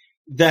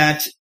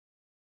that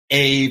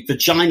a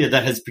vagina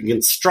that has been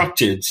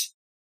constructed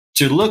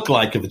to look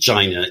like a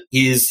vagina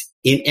is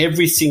in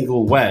every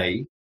single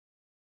way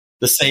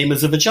the same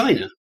as a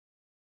vagina.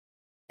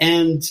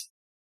 And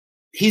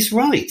he's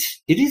right.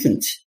 It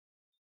isn't.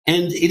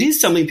 And it is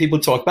something people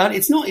talk about.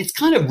 It's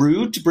kind of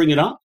rude to bring it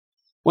up.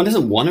 One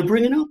doesn't want to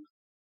bring it up.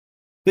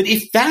 But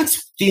if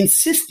that's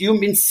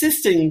you're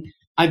insisting,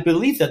 I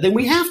believe that, then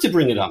we have to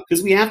bring it up,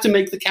 because we have to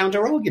make the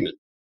counter argument.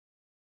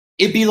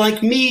 It'd be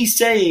like me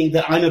saying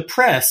that I'm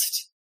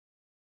oppressed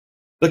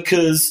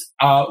because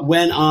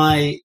when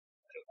I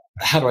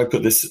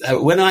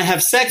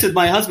have sex with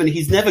my husband,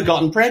 he's never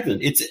gotten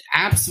pregnant. It's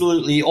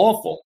absolutely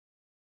awful.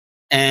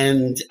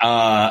 And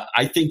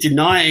I think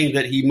denying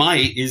that he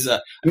might is,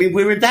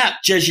 we're at that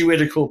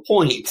Jesuitical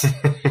point.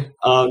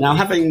 Now,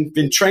 having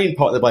been trained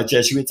partly by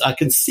Jesuits, I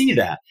can see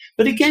that.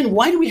 But again,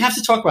 why do we have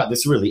to talk about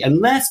this really?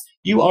 Unless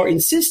you are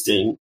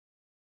insisting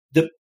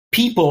that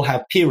people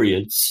have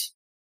periods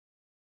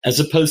as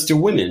opposed to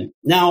women.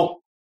 Now,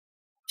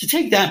 to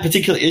take that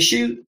particular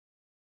issue,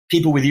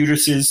 people with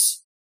uteruses,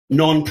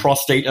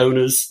 non-prostate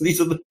owners, these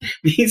are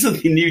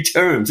the new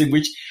terms in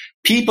which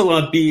people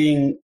are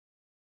being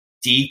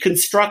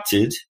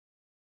deconstructed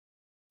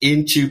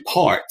into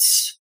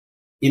parts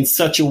in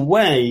such a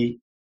way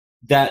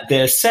that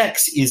their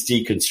sex is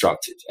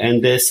deconstructed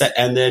and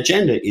their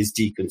gender is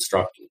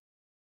deconstructed.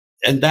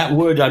 And that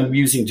word I'm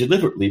using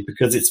deliberately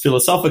because it's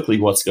philosophically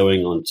what's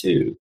going on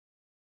too.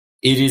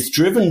 It is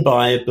driven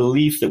by a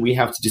belief that we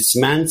have to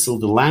dismantle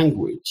the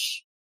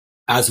language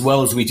as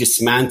well as we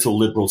dismantle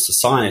liberal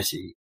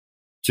society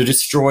to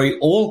destroy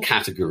all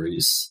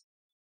categories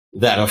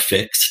that are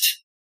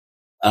fixed,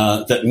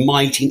 that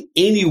might in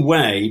any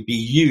way be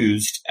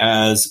used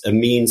as a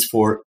means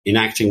for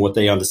enacting what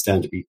they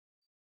understand to be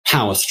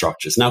power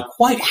structures. Now,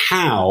 quite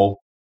how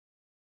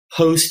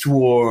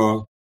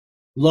post-war,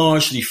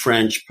 largely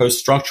French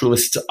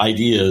post-structuralist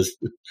ideas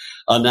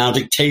are now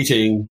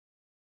dictating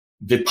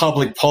the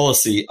public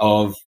policy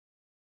of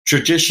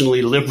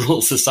traditionally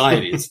liberal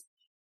societies.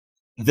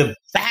 The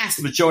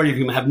vast majority of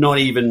whom have not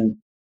even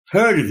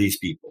heard of these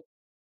people.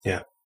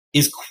 Yeah.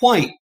 Is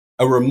quite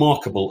a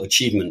remarkable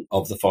achievement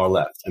of the far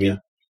left. I mean,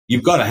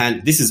 you've got to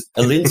hand, this is,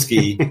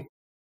 Alinsky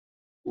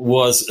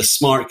was a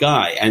smart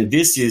guy, and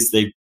this is,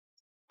 they've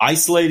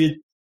isolated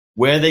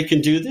where they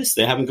can do this.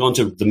 They haven't gone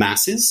to the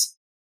masses.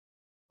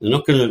 They're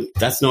not going to,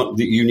 that's not,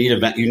 you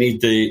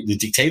need the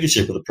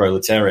dictatorship of the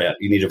proletariat.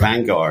 You need a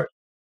vanguard.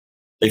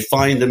 They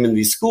find them in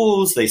these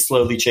schools. They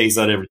slowly chase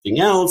out everything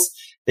else.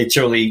 They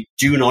totally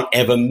do not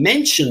ever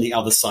mention the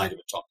other side of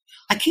a topic.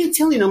 I can't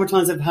tell you the number of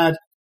times I've had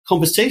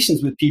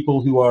conversations with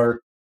people who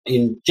are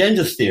in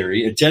gender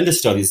theory, or gender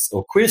studies,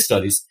 or queer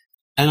studies,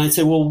 and I'd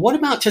say, well, what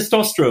about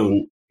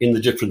testosterone in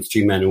the difference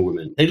between men and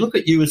women? They look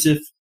at you as if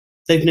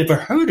they've never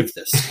heard of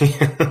this.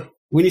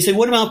 When you say,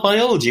 what about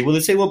biology? Well,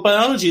 they say, well,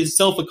 biology is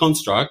itself a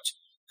construct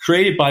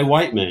created by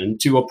white men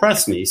to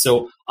oppress me,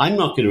 so I'm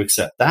not going to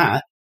accept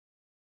that.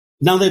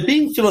 Now, they're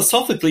being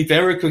philosophically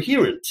very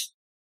coherent,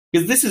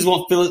 because this is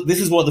what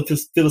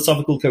the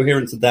philosophical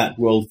coherence of that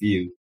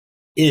worldview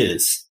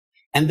is.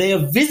 And they are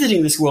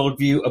visiting this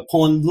worldview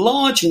upon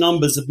large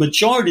numbers of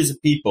majorities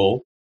of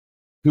people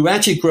who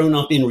actually grown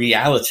up in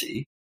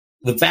reality.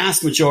 The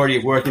vast majority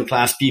of working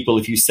class people,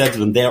 if you said to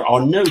them, there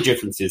are no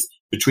differences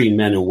between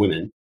men and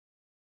women,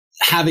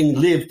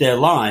 having lived their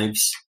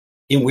lives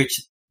in which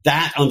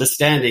that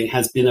understanding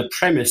has been a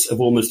premise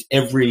of almost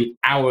every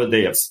hour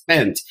they have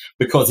spent,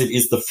 because it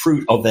is the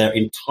fruit of their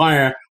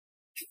entire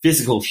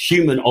physical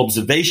human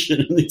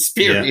observation and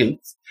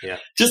experience. Yeah.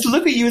 Just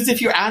look at you as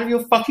if you're out of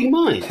your fucking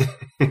mind.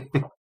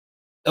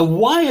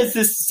 Why has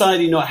this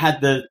society not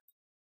had the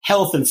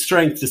health and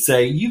strength to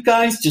say, you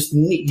guys just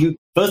need,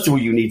 first of all,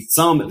 you need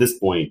some, at this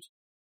point,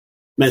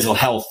 mental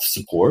health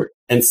support.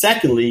 And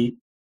secondly,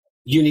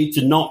 you need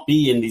to not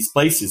be in these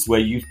places where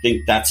you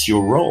think that's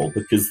your role,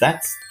 because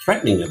that's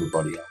threatening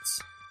everybody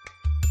else.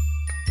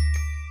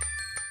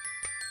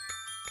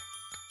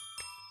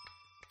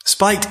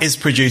 Spiked is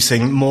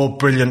producing more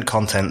brilliant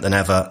content than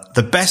ever.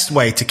 The best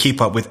way to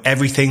keep up with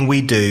everything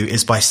we do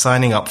is by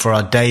signing up for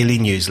our daily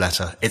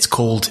newsletter. It's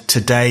called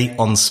Today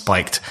on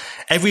Spiked.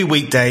 Every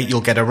weekday,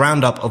 you'll get a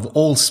roundup of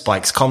all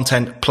Spike's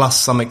content,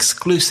 plus some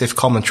exclusive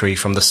commentary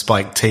from the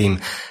Spike team.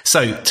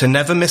 So, to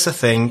never miss a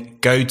thing,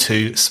 go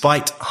to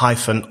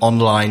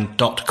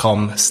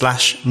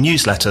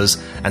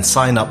spiked-online.com/newsletters and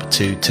sign up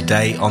to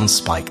Today on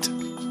Spiked.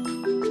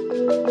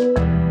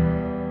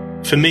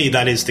 For me,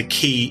 that is the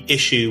key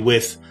issue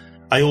with,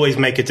 I always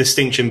make a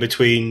distinction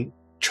between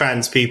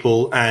trans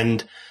people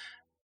and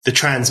the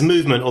trans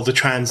movement or the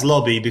trans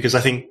lobby, because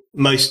I think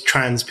most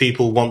trans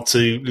people want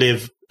to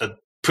live a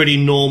pretty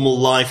normal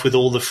life with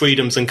all the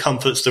freedoms and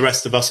comforts the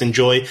rest of us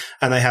enjoy,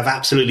 and they have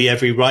absolutely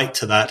every right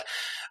to that.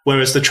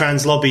 Whereas the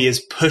trans lobby is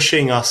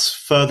pushing us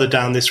further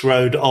down this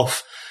road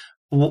of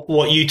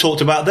what you talked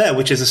about there,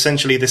 which is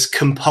essentially this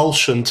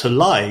compulsion to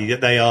lie,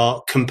 that they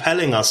are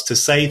compelling us to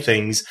say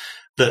things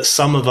that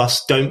some of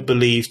us don't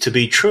believe to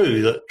be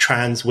true, that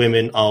trans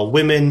women are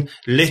women,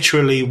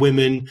 literally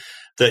women,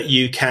 that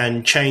you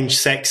can change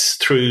sex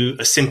through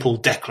a simple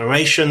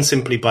declaration,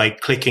 simply by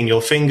clicking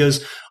your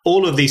fingers,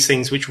 all of these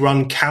things which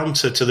run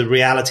counter to the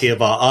reality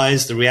of our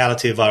eyes, the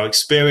reality of our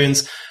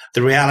experience,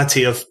 the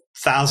reality of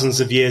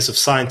thousands of years of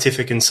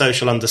scientific and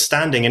social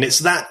understanding. And it's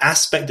that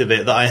aspect of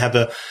it that I have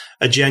a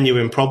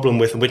genuine problem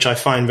with, and which I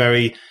find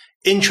very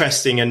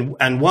interesting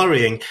and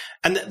worrying.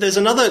 And there's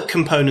another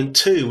component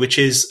too, which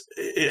is,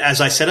 as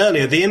I said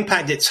earlier, the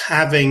impact it's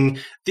having,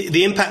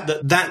 the impact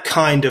that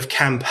kind of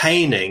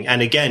campaigning,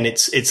 and again,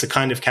 it's a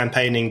kind of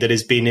campaigning that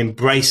is being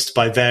embraced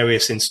by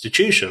various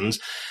institutions,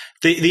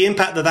 the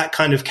impact that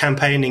kind of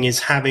campaigning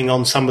is having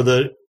on some of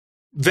the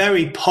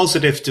very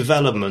positive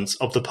developments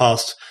of the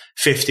past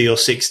 50 or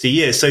 60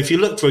 years. So if you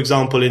look, for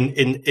example,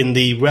 in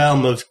the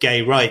realm of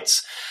gay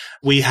rights,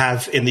 we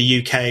have in the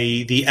UK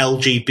the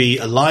LGB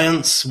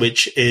Alliance,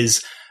 which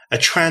is a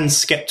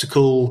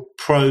trans-skeptical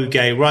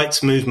pro-gay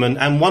rights movement.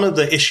 And one of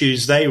the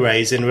issues they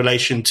raise in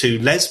relation to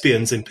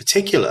lesbians in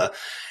particular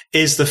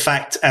is the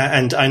fact,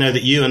 and I know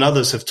that you and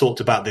others have talked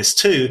about this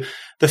too,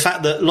 the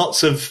fact that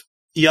lots of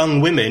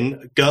young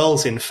women,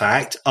 girls in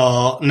fact,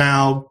 are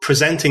now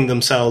presenting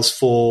themselves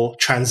for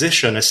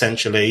transition,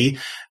 essentially.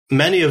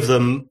 Many of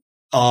them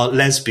are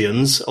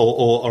lesbians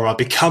or are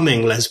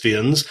becoming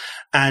lesbians,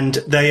 and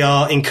they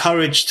are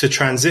encouraged to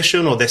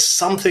transition, or there's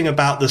something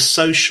about the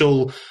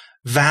social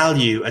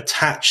value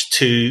attached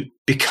to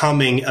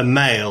becoming a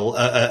male,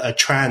 a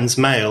trans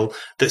male,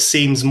 that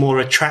seems more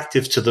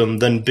attractive to them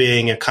than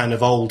being a kind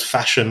of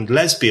old-fashioned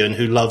lesbian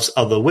who loves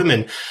other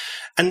women.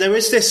 And there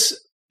is this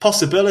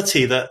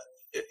possibility that,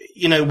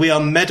 you know, we are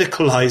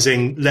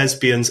medicalizing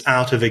lesbians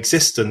out of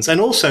existence.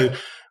 And also,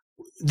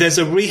 there's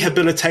a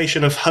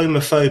rehabilitation of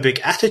homophobic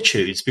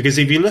attitudes, because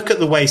if you look at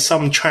the way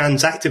some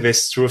trans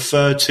activists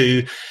refer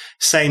to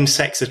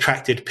same-sex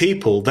attracted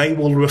people, they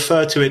will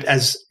refer to it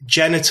as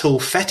genital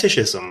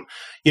fetishism.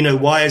 You know,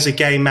 why is a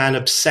gay man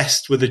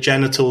obsessed with the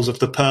genitals of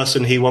the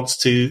person he wants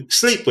to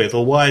sleep with?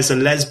 Or why is a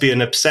lesbian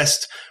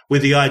obsessed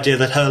with the idea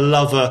that her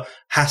lover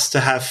has to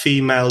have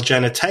female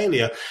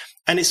genitalia?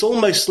 And it's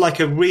almost like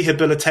a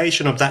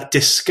rehabilitation of that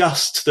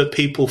disgust that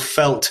people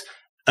felt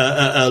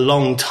a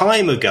long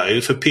time ago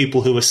for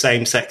people who were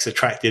same-sex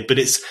attracted, but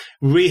it's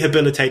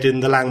rehabilitated in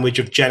the language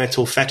of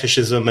genital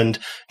fetishism and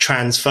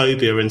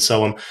transphobia and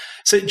so on.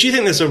 So do you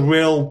think there's a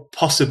real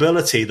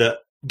possibility that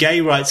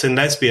gay rights and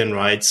lesbian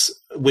rights,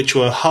 which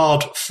were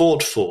hard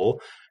fought for,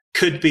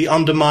 could be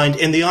undermined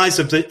in the eyes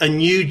of a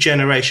new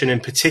generation in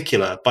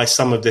particular by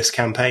some of this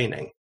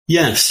campaigning?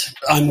 Yes,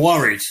 I'm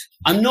worried.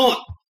 I'm not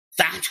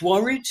that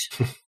worried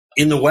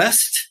in the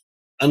West,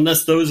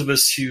 unless those of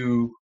us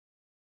who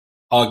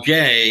are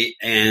gay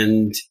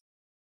and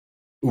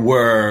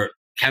were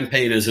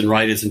campaigners and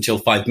writers until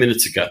 5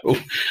 minutes ago,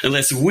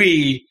 unless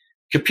we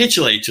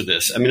capitulate to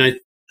this. I mean,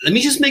 let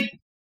me just make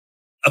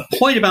a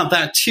point about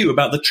that too,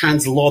 about the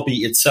trans lobby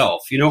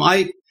itself. You know,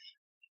 I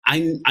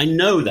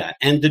know that.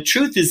 And the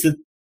truth is that,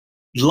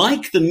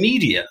 like the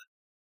media,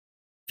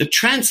 the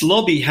trans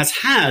lobby has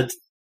had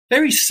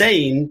very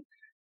sane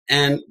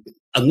and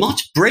a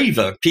much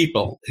braver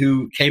people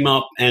who came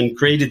up and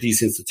created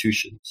these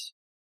institutions.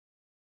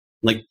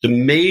 Like the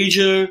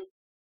major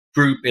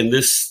group in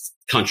this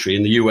country,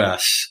 in the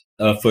US,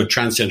 for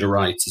transgender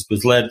rights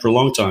was led for a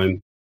long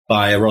time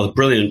by a rather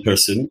brilliant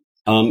person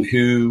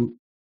who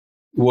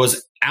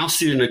was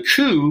ousted in a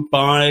coup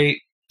by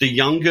the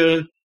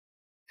younger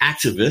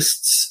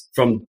activists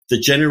from the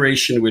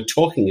generation we're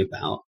talking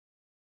about.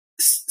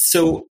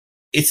 So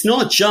it's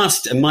not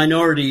just a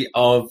minority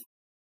of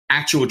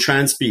actual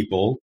trans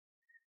people.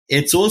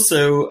 It's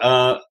also,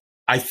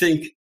 I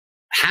think,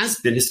 has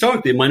been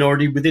historically a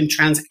minority within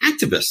trans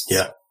activists.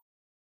 Yeah.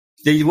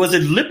 There was a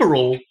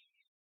liberal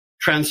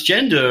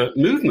transgender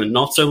movement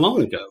not so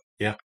long ago.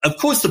 Yeah. Of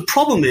course, the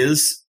problem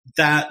is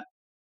that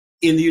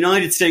in the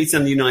United States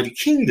and the United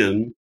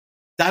Kingdom,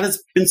 that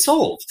has been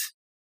solved.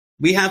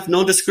 We have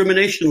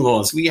non-discrimination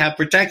laws. We have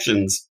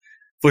protections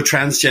for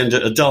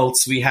transgender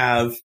adults.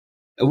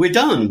 We're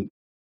done.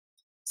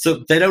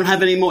 So they don't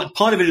have any more.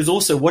 Part of it is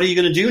also, what are you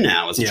going to do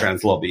now as a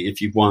trans lobby if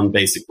you've won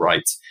basic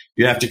rights?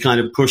 You have to kind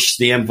of push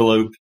the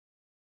envelope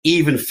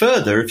even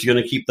further if you're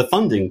going to keep the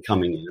funding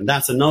coming in. And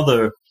that's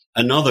another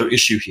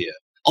issue here.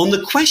 On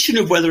the question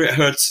of whether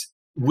it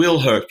will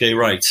hurt gay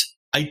rights,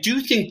 I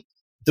do think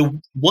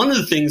one of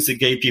the things that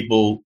gay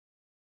people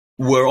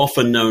were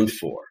often known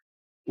for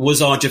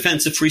was our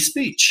defense of free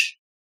speech,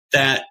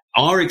 that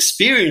our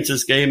experience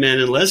as gay men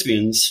and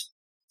lesbians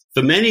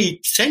for many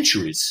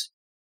centuries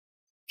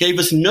gave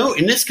us in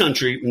this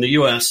country, in the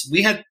US,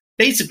 we had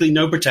basically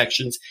no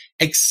protections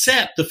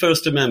except the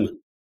First Amendment.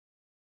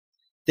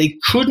 They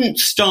couldn't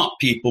stop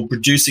people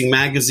producing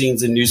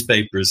magazines and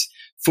newspapers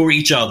for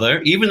each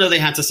other, even though they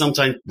had to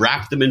sometimes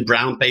wrap them in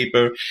brown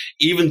paper,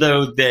 even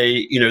though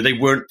they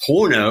weren't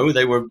porno.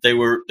 They were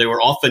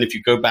often, if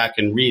you go back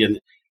and read, and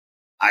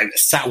I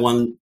sat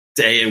one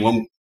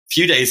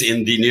few days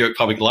in the New York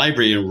Public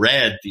Library and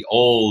read the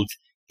old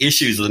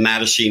issues of the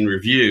Mattachine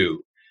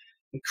Review.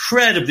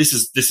 Incredible. This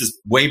is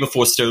way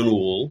before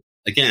Stonewall.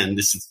 Again,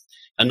 this is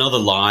another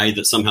lie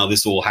that somehow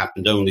this all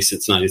happened only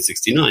since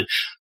 1969.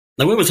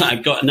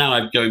 Now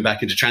I'm going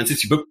back into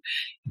transition,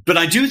 but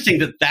I do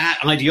think that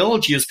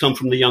ideology has come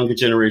from the younger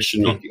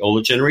generation, not the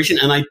older generation.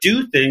 And I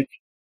do think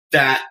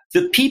that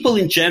the people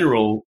in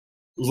general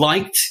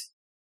liked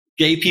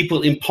gay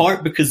people in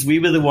part because we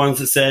were the ones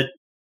that said,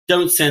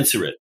 don't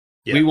censor it.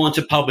 Yeah. We want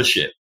to publish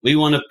it. We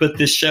want to put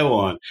this show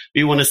on.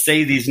 We want to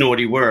say these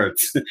naughty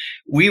words.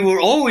 We were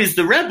always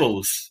the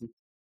rebels.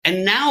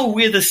 And now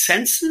we're the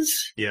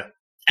censors. Yeah.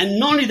 And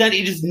not only that,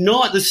 it is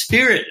not the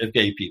spirit of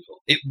gay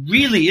people. It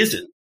really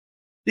isn't.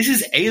 This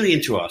is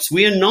alien to us.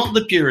 We are not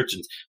the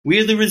Puritans. We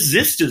are the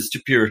resistors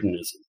to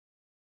Puritanism.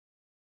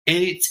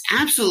 And it's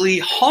absolutely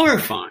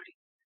horrifying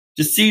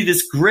to see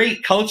this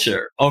great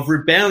culture of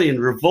rebellion,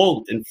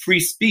 revolt, and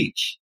free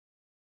speech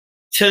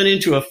turn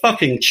into a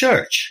fucking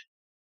church.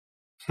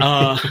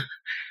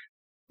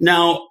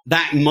 Now,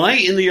 that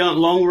might, in the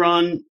long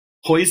run,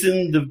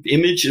 poison the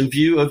image and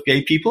view of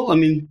gay people. I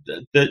mean,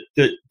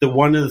 the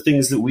one of the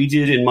things that we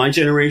did in my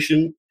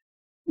generation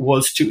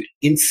was to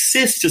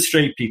insist to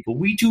straight people,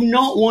 we do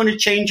not want to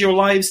change your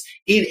lives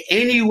in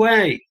any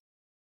way.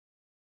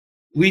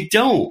 We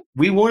don't.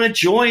 We want to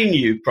join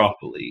you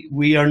properly.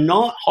 We are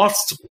not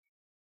hostile.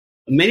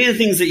 Many of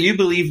the things that you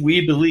believe,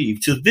 we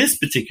believe, to this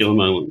particular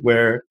moment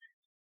where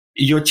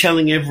you're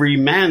telling every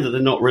man that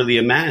they're not really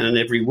a man and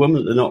every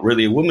woman that they're not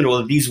really a woman, or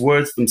that these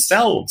words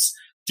themselves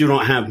do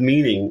not have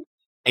meaning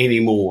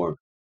anymore.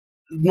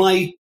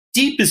 My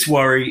deepest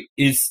worry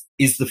is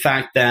the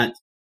fact that,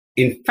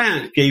 in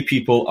fact, gay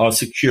people are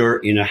secure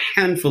in a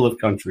handful of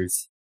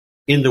countries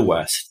in the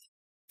West,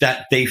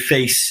 that they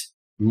face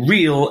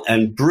real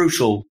and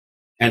brutal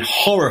and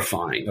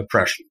horrifying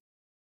oppression,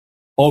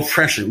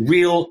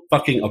 real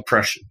fucking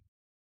oppression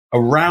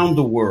around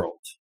the world,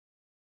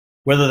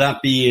 whether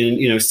that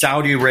be in,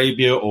 Saudi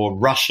Arabia or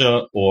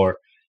Russia or,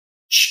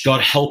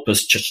 God help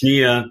us,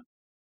 Chechnya,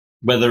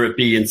 whether it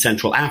be in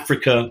Central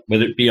Africa,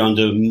 whether it be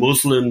under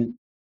Muslim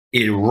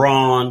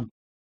Iran.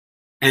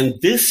 And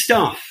this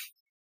stuff,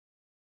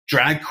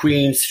 drag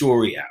queen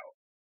story out,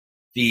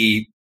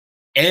 the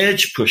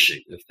edge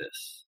pushing of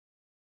this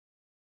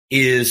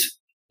is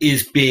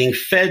being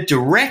fed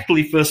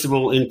directly, first of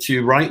all,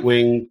 into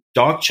right-wing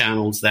dark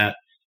channels that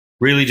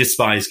really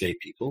despise gay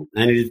people.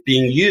 And it is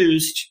being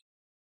used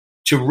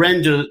to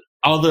render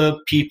other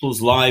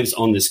people's lives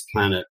on this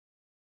planet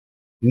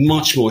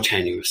much more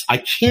tenuous. I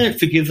can't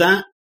forgive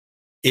that.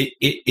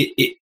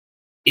 It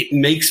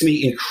makes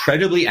me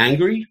incredibly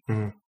angry.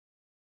 Mm-hmm.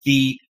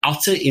 The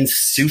utter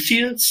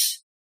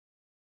insouciance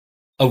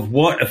of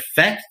what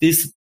effect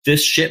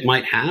this shit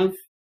might have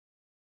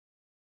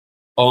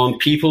on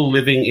people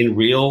living in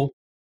real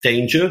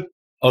danger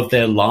of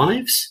their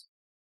lives.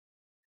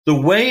 The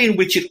way in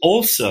which it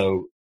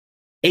also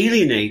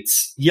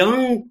alienates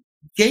young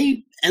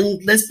gay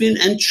and lesbian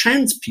and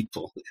trans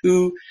people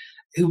who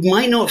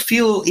might not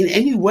feel in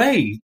any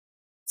way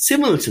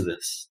similar to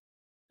this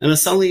and are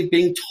suddenly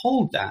being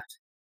told that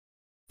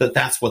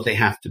that's what they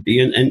have to be.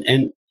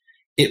 And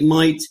it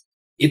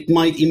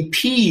might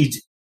impede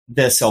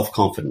their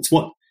self-confidence.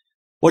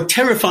 What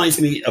terrifies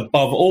me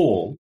above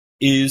all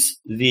is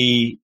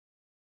and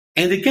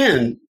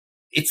again,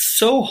 it's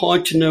so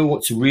hard to know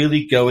what's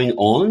really going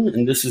on.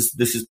 And this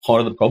is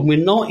part of the problem.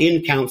 We're not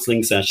in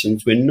counseling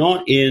sessions. We're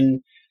not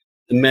in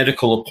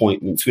medical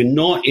appointments. We're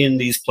not in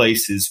these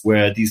places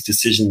where these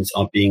decisions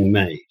are being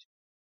made.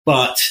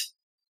 But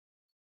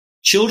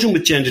children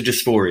with gender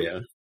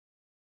dysphoria,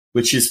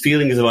 which is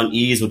feelings of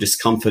unease or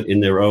discomfort in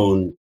their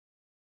own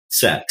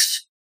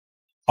sex,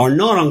 are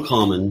not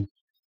uncommon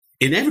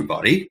in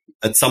everybody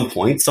at some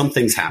point. Some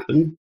things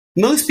happen.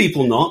 Most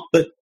people not,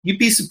 but you'd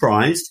be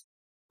surprised.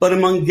 But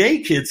among gay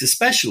kids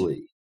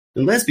especially,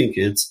 and lesbian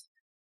kids,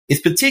 it's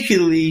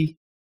particularly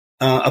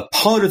a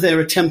part of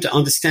their attempt to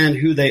understand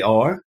who they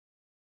are.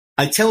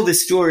 I tell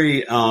this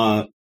story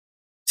to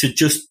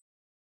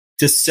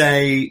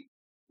say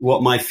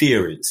what my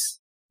fear is.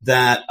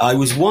 That I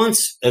was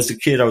once, as a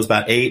kid, I was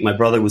about 8, my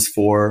brother was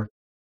 4,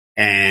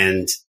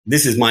 and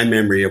this is my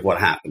memory of what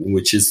happened,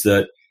 which is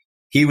that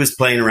he was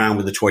playing around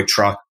with a toy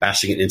truck,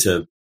 bashing it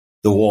into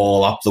the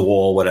wall, up the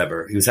wall,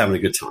 whatever. He was having a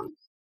good time.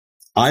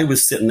 I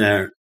was sitting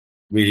there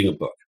reading a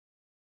book,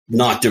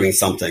 not doing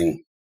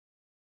something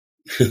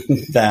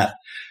that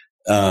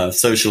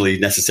socially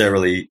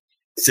necessarily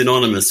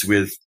synonymous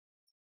with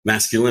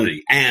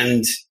masculinity.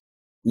 And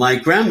my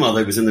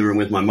grandmother was in the room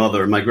with my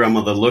mother, and my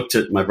grandmother looked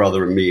at my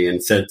brother and me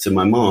and said to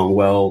my mom,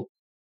 well,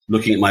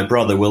 looking at my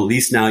brother, well, at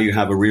least now you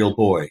have a real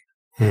boy.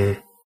 Hmm.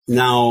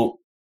 Now,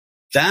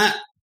 that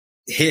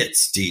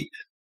hits deep.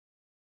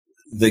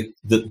 The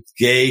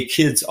gay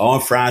kids are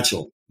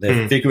fragile.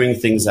 They're figuring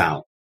things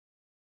out.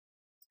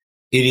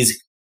 It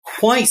is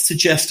quite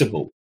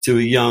suggestible to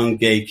a young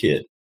gay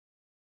kid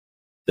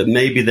that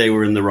maybe they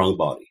were in the wrong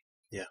body.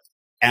 Yeah.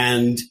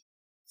 And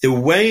the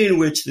way in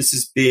which this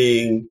is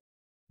being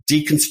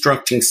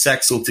deconstructing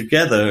sex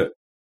altogether,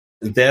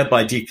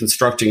 thereby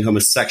deconstructing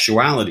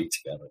homosexuality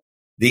together,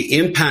 the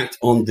impact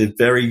on the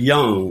very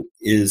young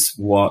is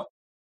what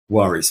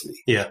worries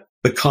me. Yeah.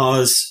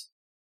 Because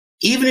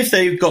even if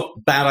they've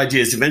got bad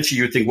ideas, eventually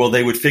you would think, well,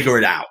 they would figure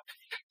it out.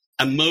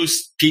 And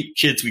most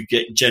kids with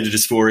gender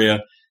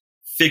dysphoria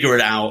figure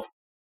it out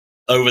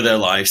over their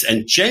lives.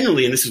 And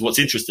generally, and this is what's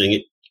interesting,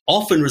 it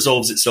often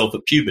resolves itself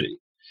at puberty.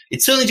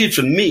 It certainly did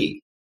for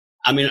me.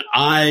 I mean,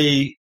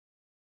 I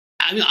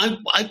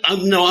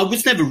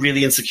was never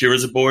really insecure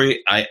as a boy.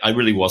 I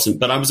really wasn't,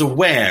 but I was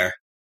aware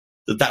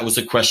that was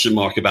a question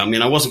mark about me,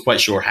 and I wasn't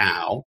quite sure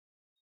how.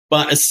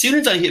 But as soon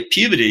as I hit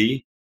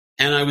puberty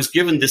and I was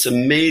given this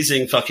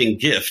amazing fucking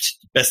gift,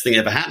 best thing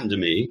ever happened to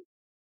me,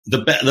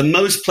 the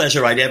most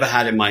pleasure I'd ever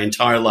had in my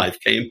entire life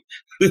came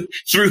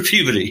through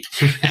puberty.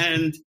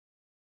 And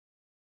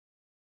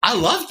I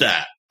loved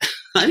that.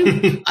 I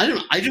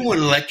didn't want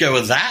to let go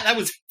of that. That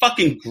was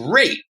fucking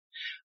great.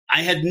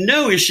 I had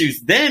no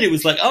issues then. It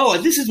was like, oh,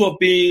 this is what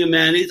being a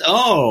man is.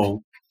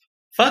 Oh,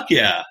 fuck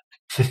yeah.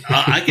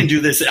 I can do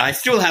this. I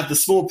still have the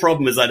small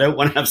problem is I don't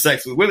want to have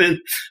sex with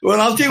women.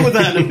 Well, I'll deal with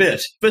that in a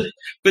bit.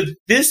 But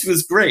this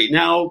was great.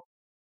 Now,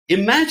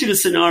 imagine a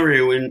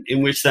scenario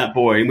in which that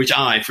boy, in which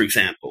I, for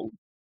example,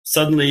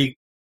 suddenly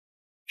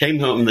came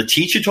home and the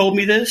teacher told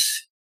me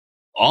this.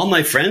 All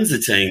my friends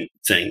are saying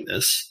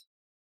this.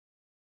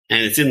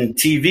 And it's in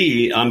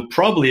TV. I'm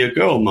probably a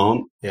girl,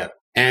 Mom. Yeah.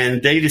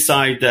 and they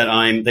decide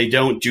that they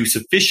don't do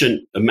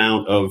sufficient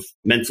amount of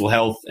mental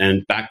health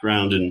and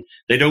background, and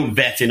they don't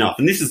vet enough.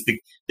 And this is the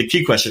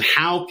key question.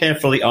 How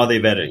carefully are they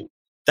vetting?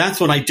 That's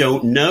what I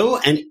don't know.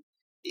 And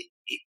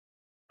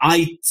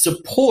I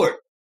support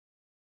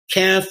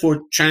care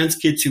for trans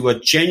kids who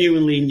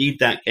genuinely need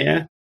that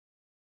care.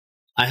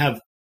 I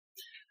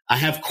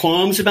have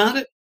qualms about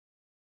it,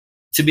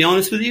 to be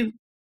honest with you,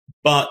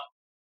 but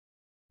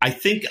I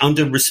think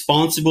under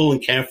responsible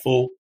and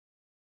careful,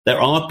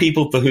 there are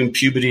people for whom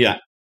puberty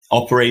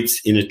operates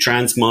in a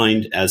trans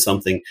mind as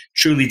something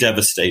truly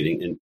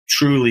devastating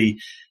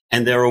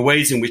and there are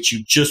ways in which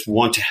you just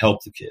want to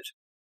help the kid.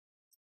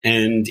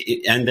 And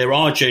there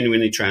are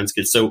genuinely trans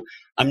kids. So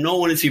I'm not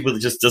one of these people that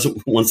just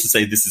wants to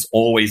say this is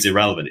always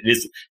irrelevant. It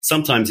is.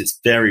 Sometimes it's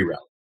very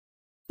relevant.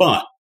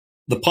 But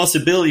the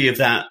possibility of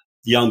that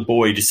young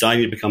boy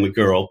deciding to become a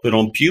girl, put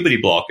on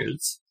puberty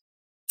blockers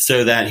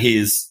so that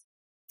his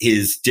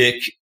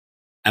dick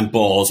and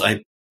balls,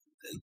 I'm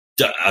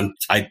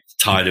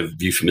tired of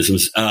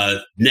euphemisms,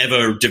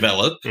 never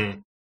develop.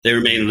 They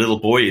remain a little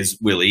boy, is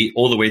Willie,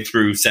 all the way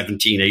through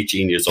 17,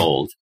 18 years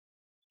old.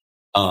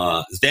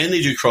 Then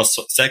they do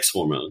cross-sex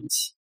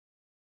hormones.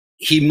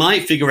 He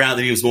might figure out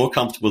that he was more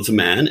comfortable as a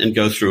man and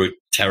go through a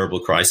terrible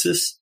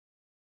crisis.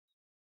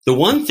 The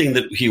one thing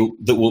that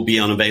will be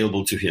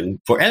unavailable to him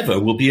forever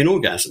will be an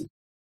orgasm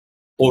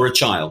or a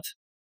child.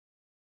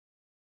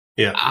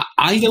 Yeah,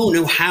 I don't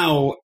know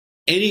how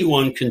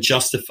anyone can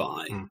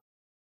justify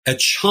a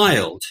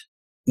child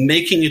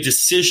making a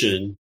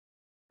decision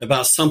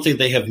about something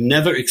they have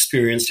never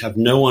experienced, have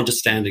no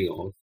understanding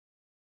of,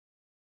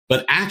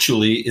 but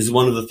actually is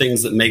one of the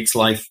things that makes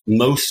life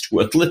most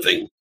worth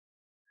living.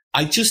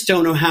 I just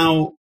don't know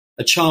how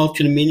a child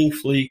can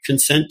meaningfully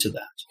consent to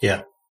that.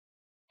 Yeah.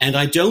 And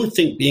I don't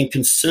think being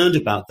concerned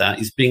about that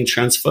is being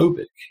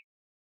transphobic.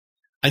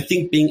 I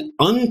think being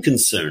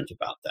unconcerned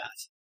about that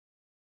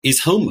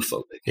is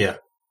homophobic. Yeah.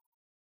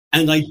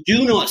 And I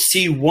do not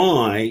see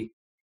why,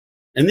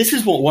 and this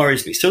is what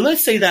worries me. So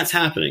let's say that's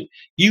happening.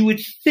 You would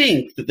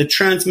think that the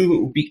trans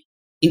movement would be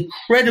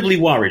incredibly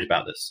worried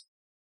about this.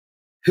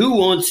 Who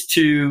wants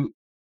to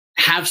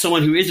have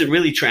someone who isn't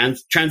really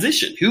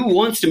transition? Who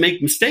wants to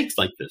make mistakes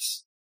like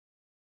this?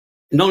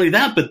 Not only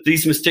that, but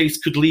these mistakes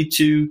could lead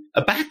to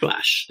a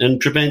backlash and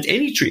prevent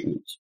any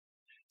treatment.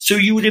 So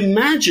you would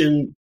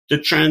imagine the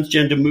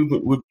transgender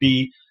movement would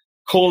be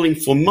calling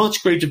for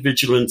much greater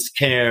vigilance,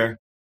 care,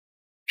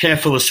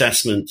 careful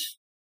assessment,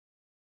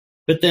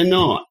 but they're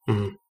not.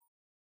 Mm-hmm.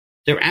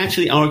 They're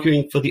actually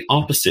arguing for the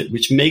opposite,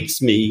 which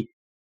makes me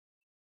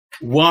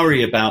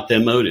worry about their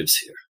motives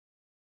here.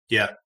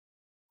 Yeah,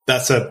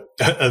 that's a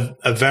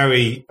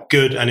very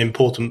good and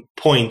important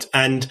point.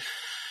 And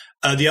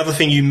the other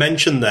thing you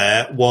mentioned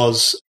there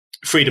was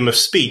freedom of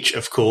speech,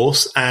 of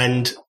course,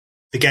 and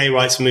the gay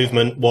rights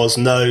movement was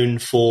known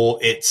for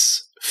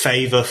its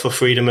favor for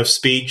freedom of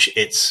speech,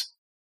 its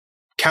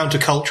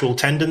countercultural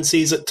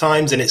tendencies at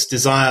times, and its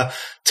desire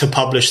to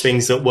publish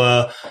things that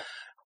were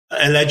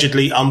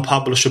allegedly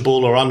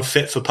unpublishable or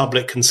unfit for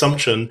public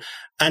consumption.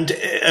 And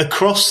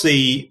across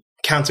the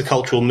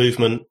countercultural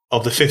movement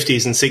of the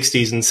 50s and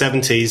 60s and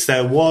 70s,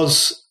 there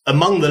was,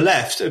 among the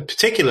left,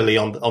 particularly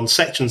on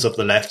sections of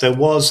the left, there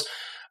was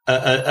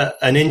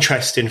an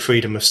interest in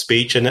freedom of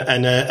speech and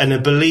a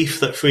belief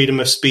that freedom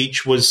of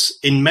speech was,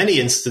 in many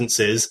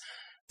instances,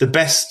 the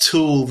best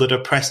tool that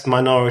oppressed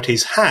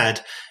minorities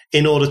had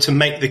in order to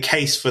make the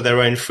case for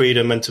their own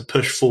freedom and to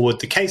push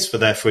forward the case for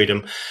their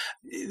freedom.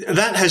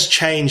 That has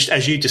changed,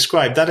 as you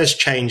described, that has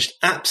changed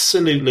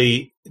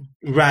absolutely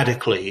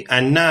radically.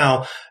 And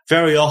now,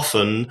 very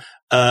often,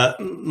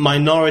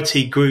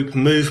 minority group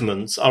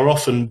movements are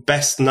often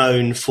best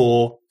known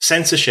for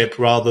censorship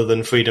rather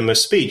than freedom of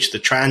speech. The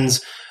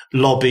trans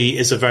lobby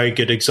is a very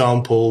good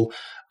example.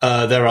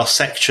 There are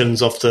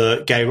sections of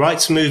the gay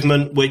rights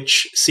movement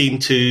which seem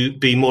to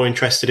be more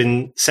interested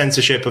in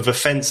censorship of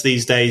offence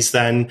these days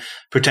than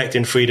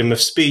protecting freedom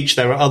of speech.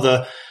 There are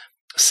other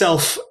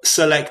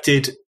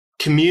self-selected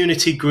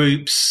community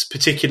groups,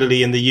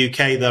 particularly in the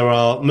UK. There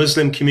are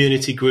Muslim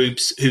community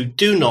groups who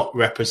do not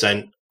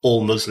represent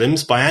all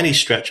Muslims by any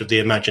stretch of the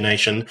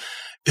imagination,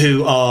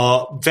 who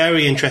are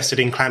very interested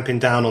in clamping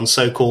down on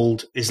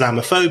so-called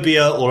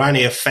Islamophobia or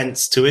any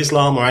offence to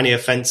Islam or any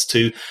offence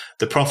to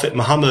the Prophet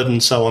Muhammad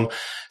and so on.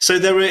 So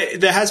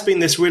there has been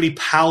this really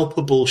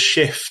palpable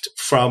shift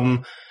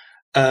from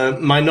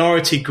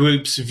minority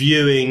groups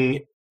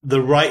viewing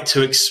the right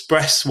to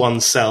express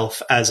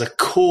oneself as a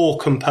core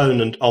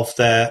component of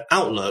their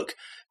outlook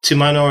to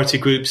minority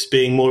groups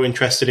being more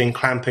interested in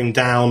clamping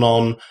down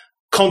on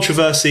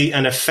controversy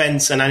and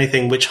offence and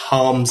anything which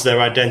harms their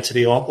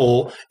identity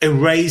or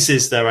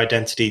erases their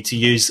identity, to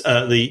use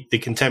the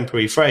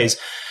contemporary phrase.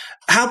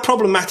 How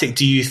problematic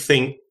do you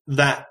think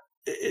that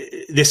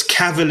this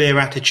cavalier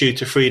attitude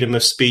to freedom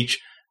of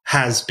speech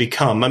has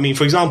become? I mean,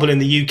 for example, in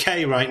the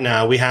UK right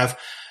now, we have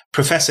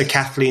Professor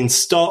Kathleen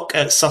Stock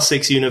at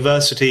Sussex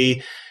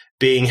University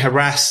being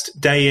harassed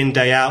day in,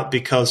 day out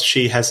because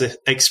she has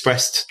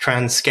expressed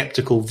trans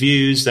skeptical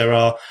views. There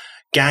are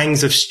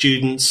gangs of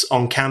students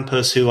on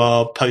campus who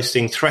are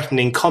posting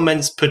threatening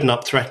comments, putting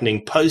up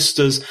threatening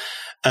posters.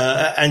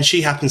 And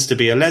she happens to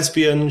be a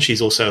lesbian.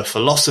 She's also a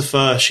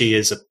philosopher. She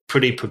is a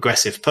pretty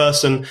progressive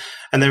person.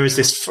 And there is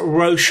this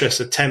ferocious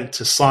attempt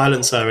to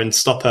silence her and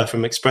stop her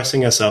from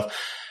expressing herself.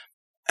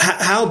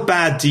 How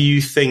bad do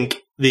you think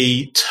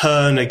the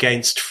turn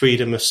against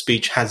freedom of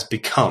speech has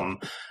become?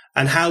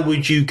 And how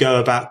would you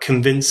go about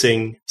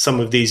convincing some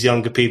of these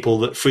younger people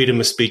that freedom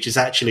of speech is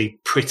actually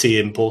pretty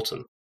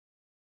important?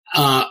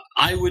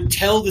 I would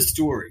tell the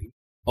story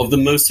of the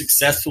most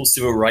successful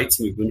civil rights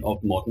movement of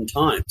modern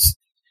times.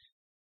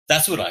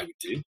 That's what I would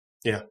do.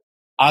 Yeah.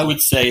 I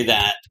would say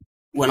that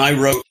when I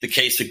wrote The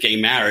Case for Gay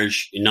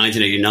Marriage in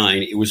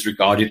 1989, it was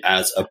regarded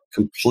as a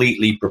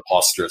completely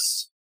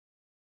preposterous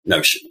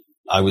notion.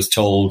 I was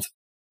told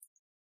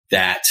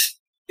that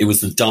it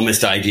was the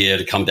dumbest idea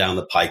to come down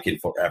the pike in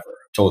forever.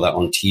 Told that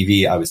on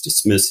TV. I was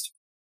dismissed.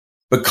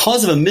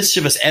 Because of a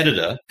mischievous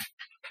editor,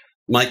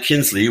 Mike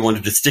Kinsley, who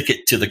wanted to stick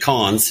it to the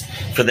cons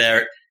for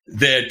their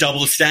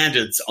double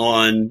standards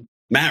on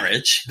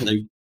marriage.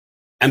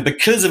 And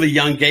because of a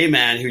young gay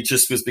man who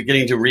just was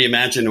beginning to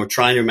reimagine or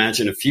trying to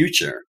imagine a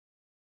future,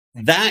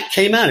 that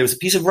came out. It was a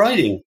piece of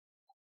writing.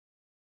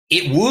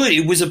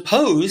 It was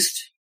opposed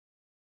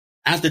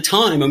at the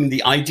time. I mean,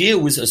 the idea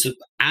was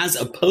as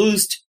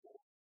opposed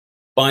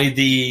by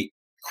the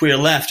queer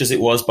left as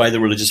it was by the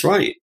religious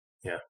right.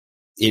 Yeah.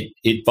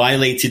 It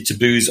violated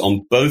taboos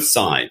on both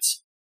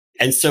sides.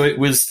 And so it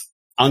was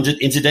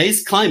in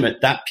today's climate,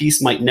 that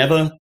piece might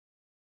never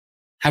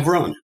have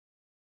run.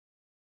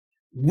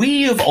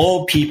 We of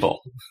all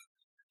people,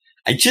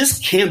 I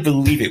just can't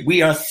believe it.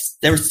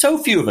 There are so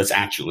few of us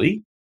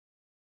actually.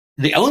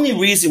 The only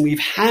reason we've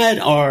had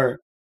our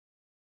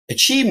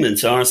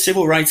achievements, our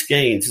civil rights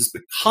gains is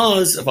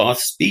because of our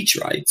speech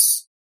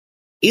rights.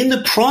 In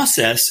the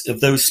process of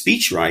those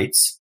speech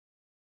rights,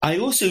 I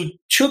also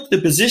took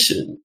the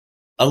position,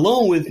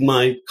 along with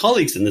my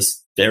colleagues in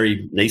this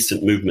very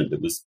nascent movement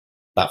that was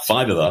about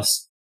 5 of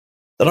us,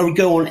 that I would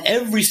go on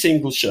every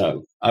single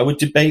show. I would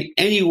debate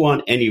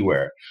anyone,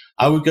 anywhere.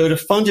 I would go to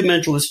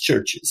fundamentalist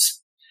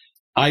churches.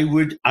 I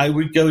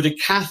would go to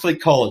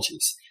Catholic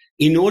colleges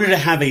in order to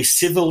have a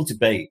civil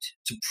debate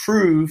to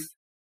prove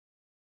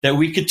that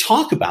we could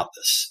talk about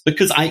this.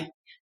 Because I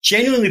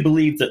genuinely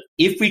believe that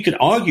if we could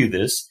argue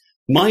this,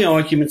 my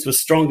arguments were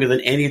stronger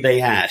than any they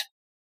had.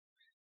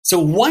 So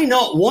why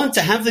not want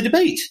to have the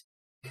debate?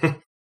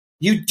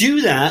 You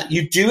do that.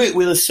 You do it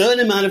with a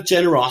certain amount of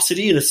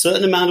generosity and a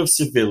certain amount of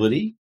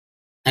civility.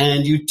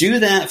 And you do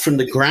that from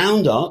the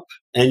ground up,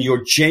 and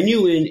you're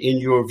genuine in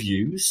your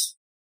views.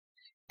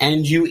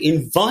 And you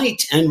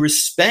invite and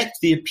respect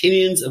the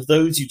opinions of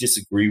those you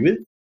disagree with.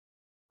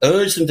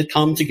 Urge them to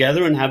come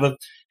together and have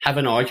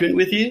an argument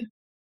with you.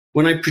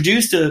 When I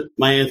produced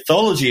my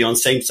anthology on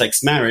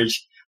same-sex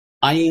marriage,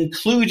 I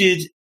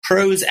included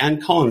pros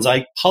and cons.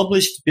 I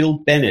published Bill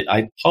Bennett.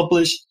 I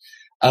published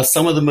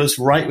some of the most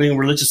right-wing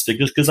religious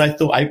figures because I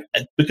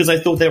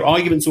thought their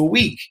arguments were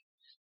weak.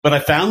 But I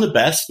found the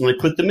best and I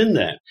put them in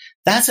there.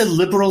 That's a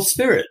liberal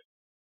spirit.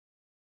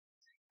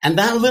 And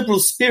that liberal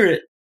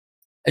spirit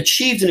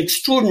achieved an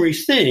extraordinary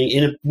thing.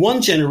 In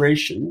one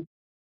generation,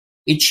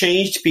 it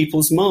changed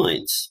people's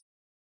minds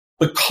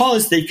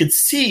because they could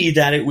see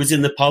that it was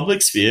in the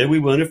public sphere. We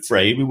weren't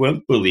afraid. We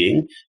weren't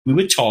bullying. We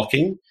were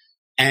talking.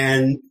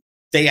 And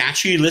they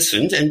actually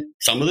listened. And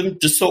some of them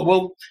just thought,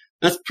 well,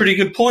 that's a pretty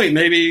good point.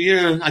 Maybe,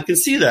 I can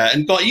see that,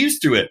 and got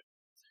used to it.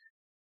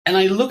 And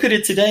I look at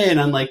it today and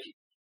I'm like,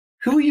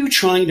 who are you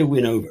trying to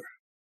win over?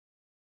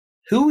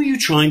 Who are you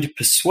trying to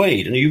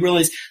persuade? And you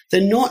realize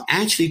they're not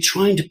actually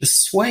trying to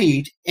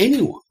persuade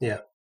anyone. Yeah.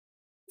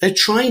 They're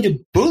trying to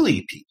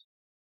bully people.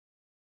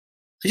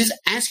 I just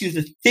ask you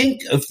to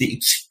think of the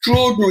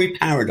extraordinary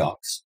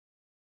paradox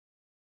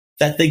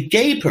that the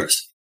gay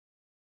person,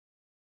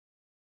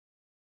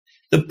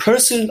 the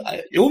person,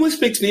 it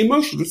almost makes me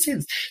emotional to say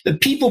this, the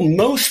people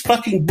most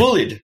fucking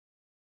bullied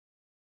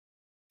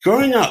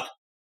growing up,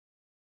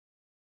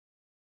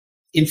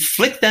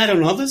 inflict that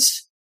on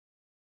others.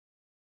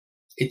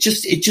 It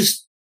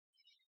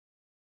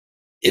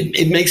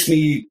makes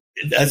me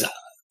as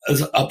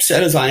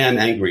upset as I am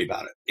angry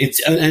about it.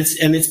 It's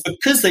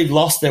because they've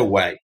lost their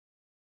way.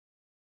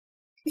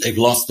 They've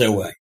lost their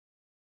way,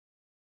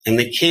 and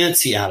they can't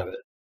see out of it.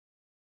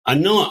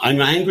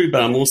 I'm angry,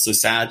 but I'm also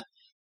sad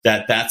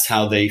that that's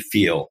how they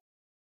feel.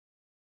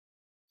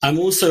 I'm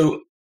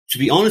also, to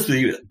be honest with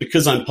you,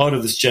 because I'm part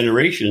of this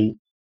generation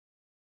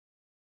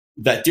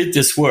that did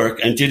this work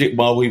and did it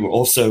while we were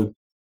also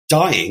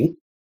dying,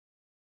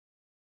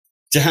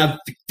 to have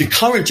the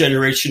current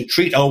generation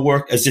treat our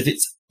work as if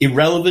it's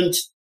irrelevant,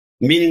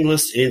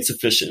 meaningless, and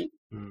insufficient.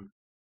 Mm.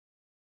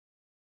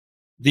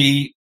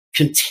 The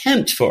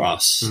contempt for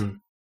us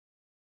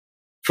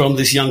from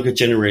this younger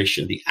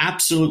generation, the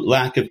absolute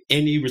lack of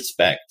any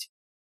respect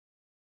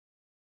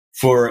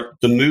for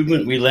the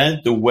movement we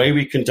led, the way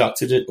we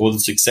conducted it, or the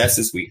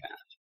successes we had,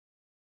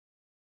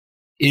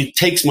 it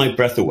takes my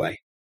breath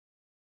away.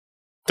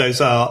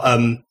 Those are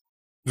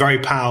very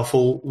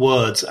powerful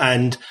words.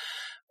 And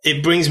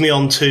it brings me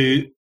on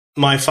to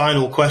my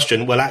final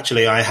question. Well,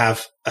 actually, I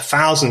have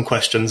 1,000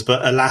 questions,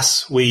 but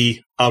alas,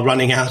 we are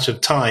running out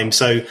of time.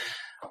 So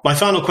my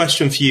final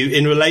question for you,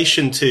 in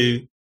relation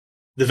to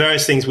the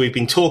various things we've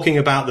been talking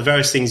about, the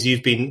various things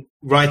you've been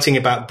writing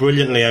about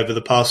brilliantly over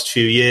the past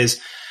few years,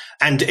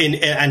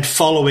 and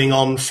following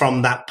on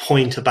from that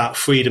point about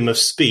freedom of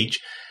speech,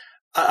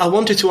 I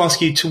wanted to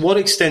ask you, to what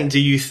extent do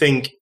you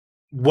think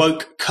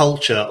woke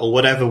culture, or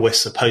whatever we're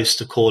supposed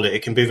to call it —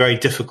 it can be very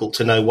difficult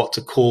to know what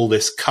to call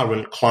this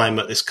current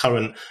climate, this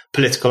current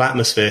political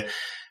atmosphere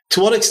 —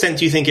 to what extent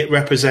do you think it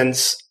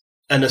represents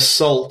an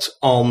assault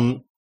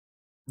on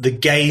the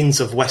gains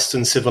of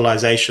Western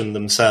civilization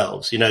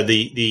themselves? You know,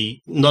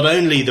 not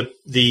only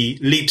the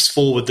leaps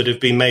forward that have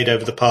been made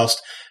over the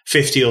past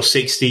 50 or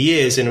 60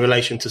 years in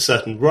relation to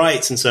certain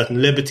rights and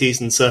certain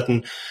liberties and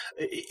certain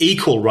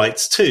equal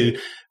rights too,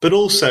 but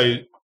also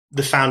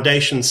the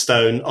foundation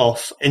stone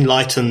of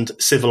enlightened,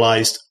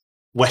 civilized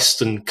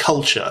Western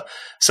culture.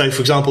 So,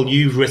 for example,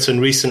 you've written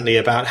recently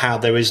about how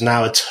there is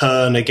now a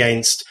turn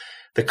against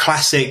the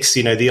classics,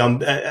 you know,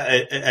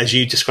 as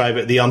you describe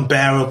it, the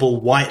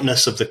unbearable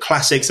whiteness of the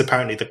classics.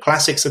 Apparently the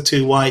classics are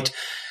too white.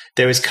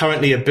 There is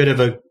currently a bit of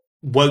a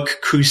woke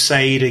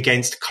crusade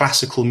against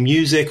classical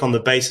music on the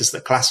basis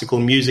that classical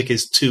music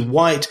is too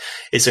white.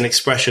 It's an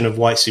expression of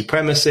white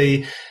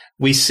supremacy.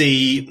 We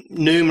see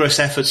numerous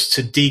efforts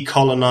to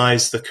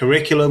decolonize the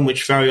curriculum,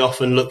 which very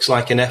often looks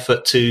like an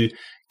effort to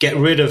get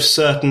rid of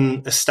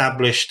certain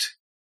established,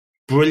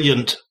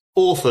 brilliant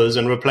authors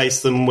and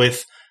replace them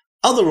with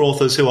other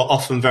authors who are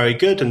often very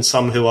good and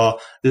some who are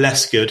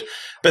less good.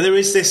 But there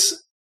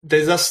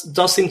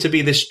does seem to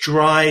be this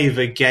drive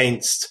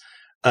against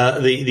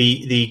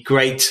the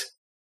great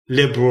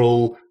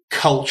liberal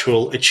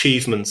cultural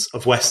achievements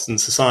of Western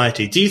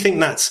society. Do you think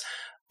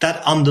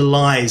that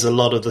underlies a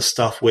lot of the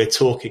stuff we're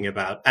talking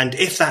about? And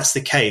if that's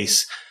the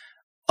case,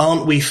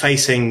 aren't we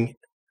facing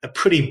a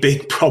pretty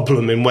big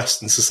problem in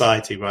Western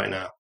society right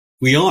now?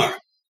 We are.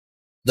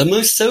 The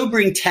most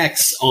sobering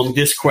texts on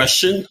this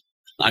question,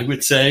 I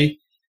would say,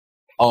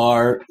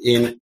 are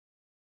in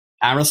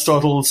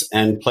Aristotle's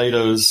and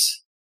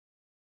Plato's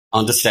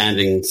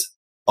understandings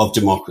of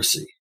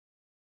democracy,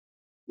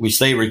 which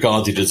they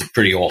regarded as a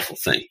pretty awful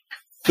thing.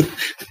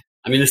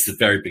 I mean, this is a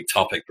very big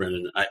topic,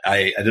 Brendan.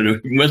 I don't know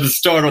whether to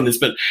start on this,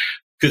 but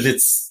because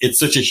it's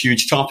such a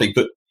huge topic.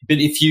 But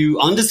if you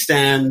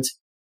understand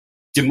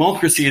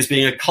democracy as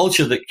being a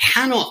culture that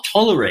cannot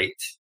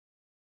tolerate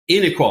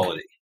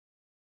inequality,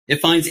 it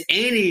finds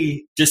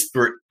any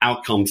disparate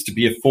outcomes to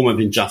be a form of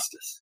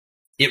injustice.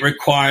 It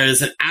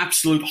requires an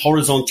absolute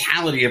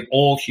horizontality of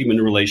all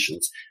human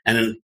relations and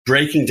a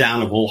breaking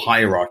down of all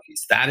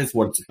hierarchies. That is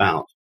what it's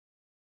about.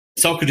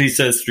 Socrates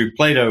says through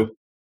Plato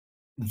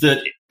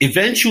that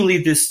eventually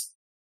this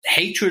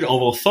hatred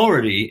of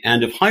authority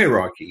and of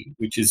hierarchy,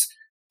 which is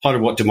part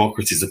of what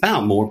democracy is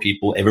about, more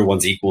people,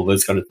 everyone's equal,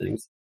 those kind of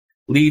things,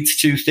 leads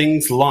to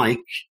things like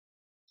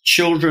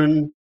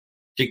children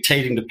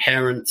dictating to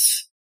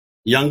parents,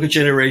 younger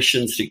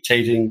generations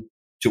dictating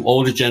to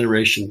older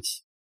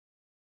generations.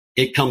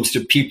 It comes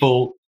to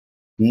people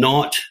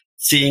not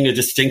seeing a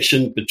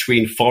distinction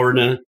between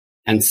foreigner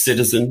and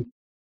citizen.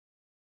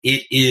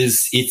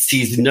 It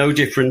sees no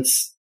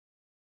difference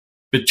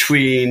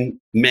between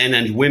men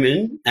and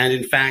women. And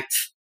in fact,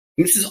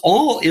 this is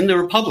all in the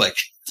Republic.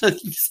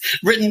 It's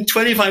written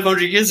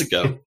 2,500 years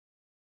ago.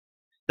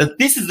 That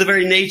this is the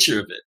very nature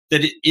of it.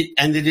 That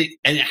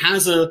it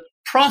has a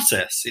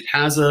process.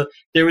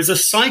 There is a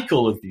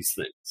cycle of these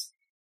things.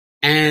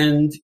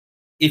 And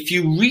if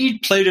you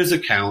read Plato's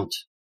account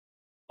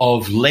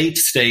of late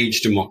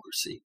stage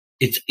democracy,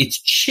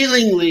 it's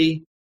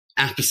chillingly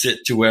opposite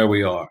to where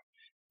we are.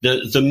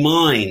 The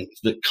mind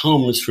that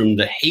comes from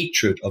the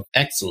hatred of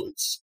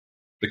excellence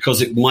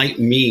because it might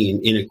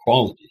mean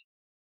inequality.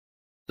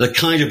 The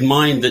kind of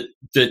mind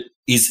that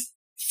is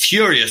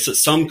furious that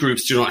some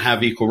groups do not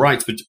have equal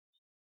rights, but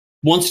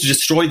wants to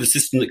destroy the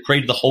system that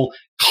created the whole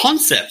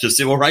concept of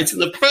civil rights in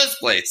the first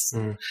place.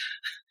 Mm.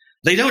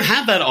 They don't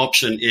have that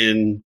option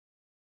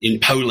in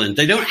Poland.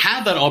 They don't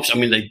have that option.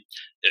 I mean,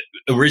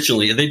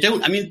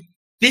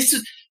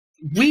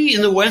 we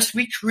in the West,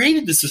 we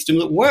created the system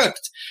that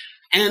worked.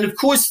 And of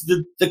course,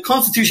 the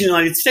Constitution of the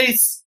United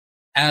States,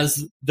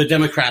 as the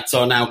Democrats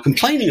are now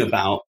complaining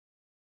about,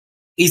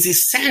 is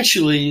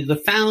essentially the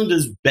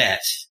founders'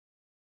 bet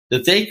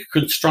that they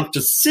could construct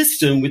a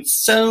system with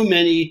so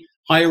many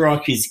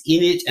hierarchies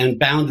in it and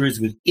boundaries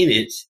within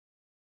it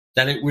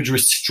that it would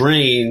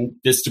restrain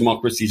this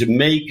democracy to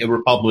make a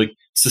republic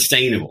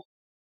sustainable.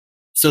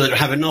 So that it would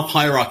have enough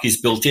hierarchies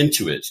built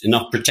into it,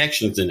 enough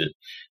protections in it,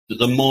 that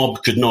the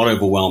mob could not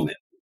overwhelm it.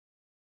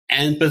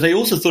 But they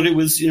also thought it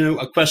was,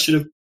 a question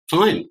of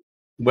time,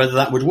 whether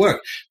that would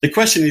work. The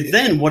question is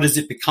then, what does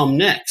it become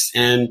next?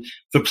 And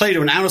for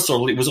Plato and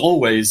Aristotle, it was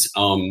always,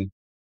 it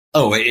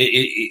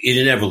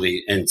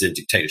inevitably ends in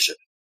dictatorship.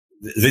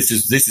 This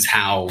is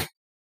how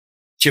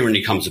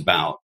tyranny comes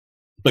about,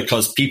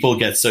 because people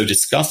get so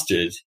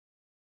disgusted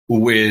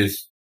with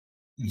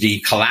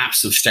the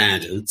collapse of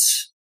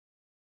standards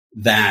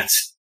that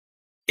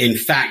in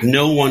fact,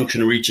 no one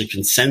can reach a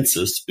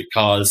consensus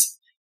because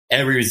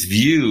everyone's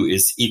view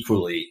is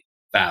equally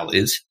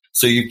valid.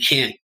 So you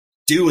can't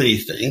do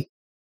anything.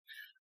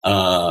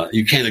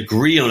 You can't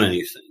agree on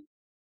anything.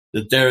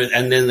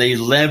 And then they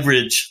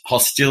leverage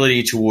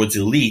hostility towards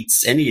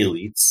elites, any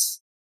elites,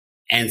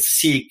 and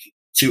seek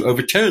to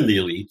overturn the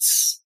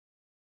elites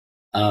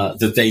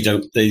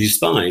that they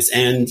despise.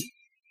 And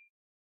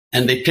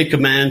they pick a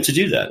man to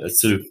do that. A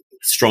sort of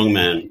strong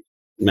man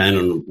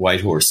on a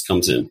white horse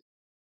comes in.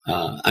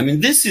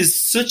 This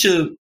is such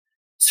a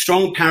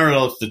strong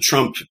parallel to the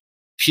Trump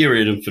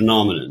period and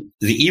phenomenon.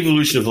 The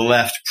evolution of the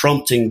left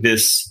prompting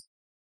this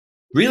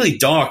really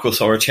dark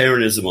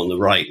authoritarianism on the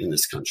right in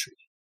this country.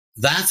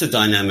 That's a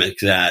dynamic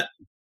that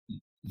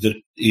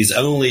is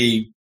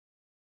only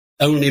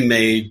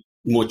made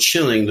more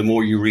chilling the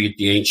more you read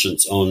the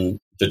ancients on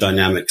the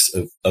dynamics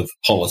of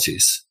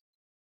polities.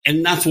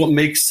 And that's what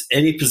makes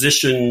any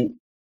position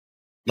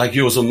like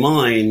yours or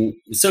mine,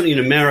 certainly in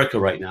America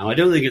right now. I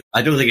don't think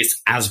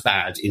it's as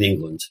bad in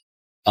England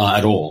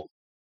at all.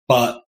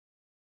 But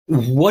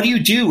what do you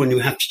do when you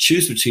have to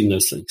choose between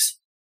those things?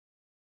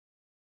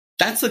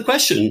 That's the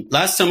question.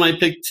 Last time I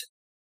picked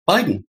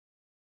Biden.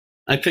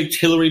 I picked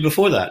Hillary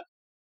before that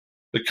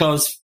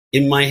because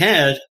in my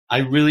head, I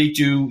really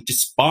do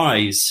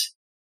despise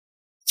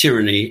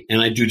tyranny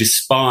and I do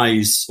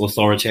despise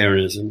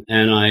authoritarianism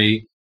and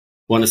I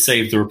want to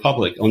save the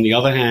republic. On the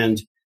other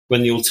hand,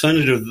 when the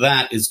alternative to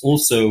that is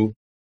also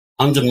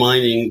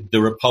undermining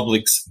the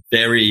republic's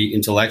very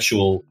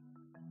intellectual,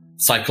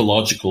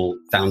 psychological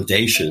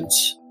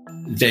foundations,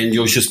 then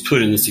you're just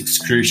put in this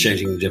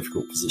excruciatingly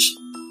difficult position.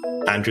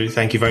 Andrew,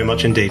 thank you very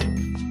much indeed.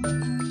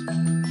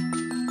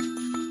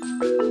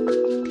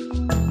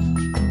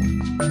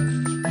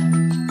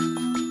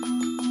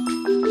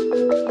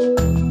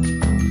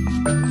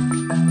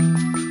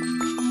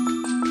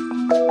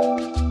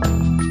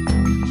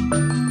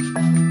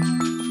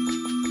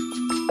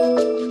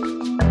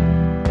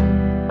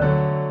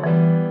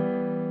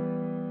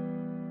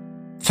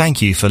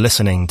 Thank you for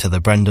listening to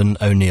The Brendan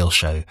O'Neill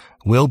Show.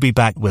 We'll be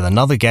back with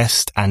another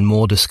guest and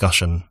more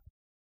discussion.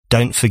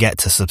 Don't forget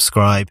to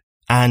subscribe,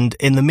 and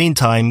in the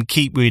meantime,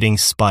 keep reading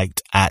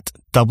Spiked at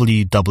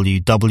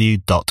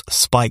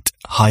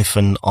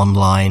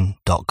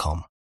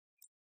www.spiked-online.com.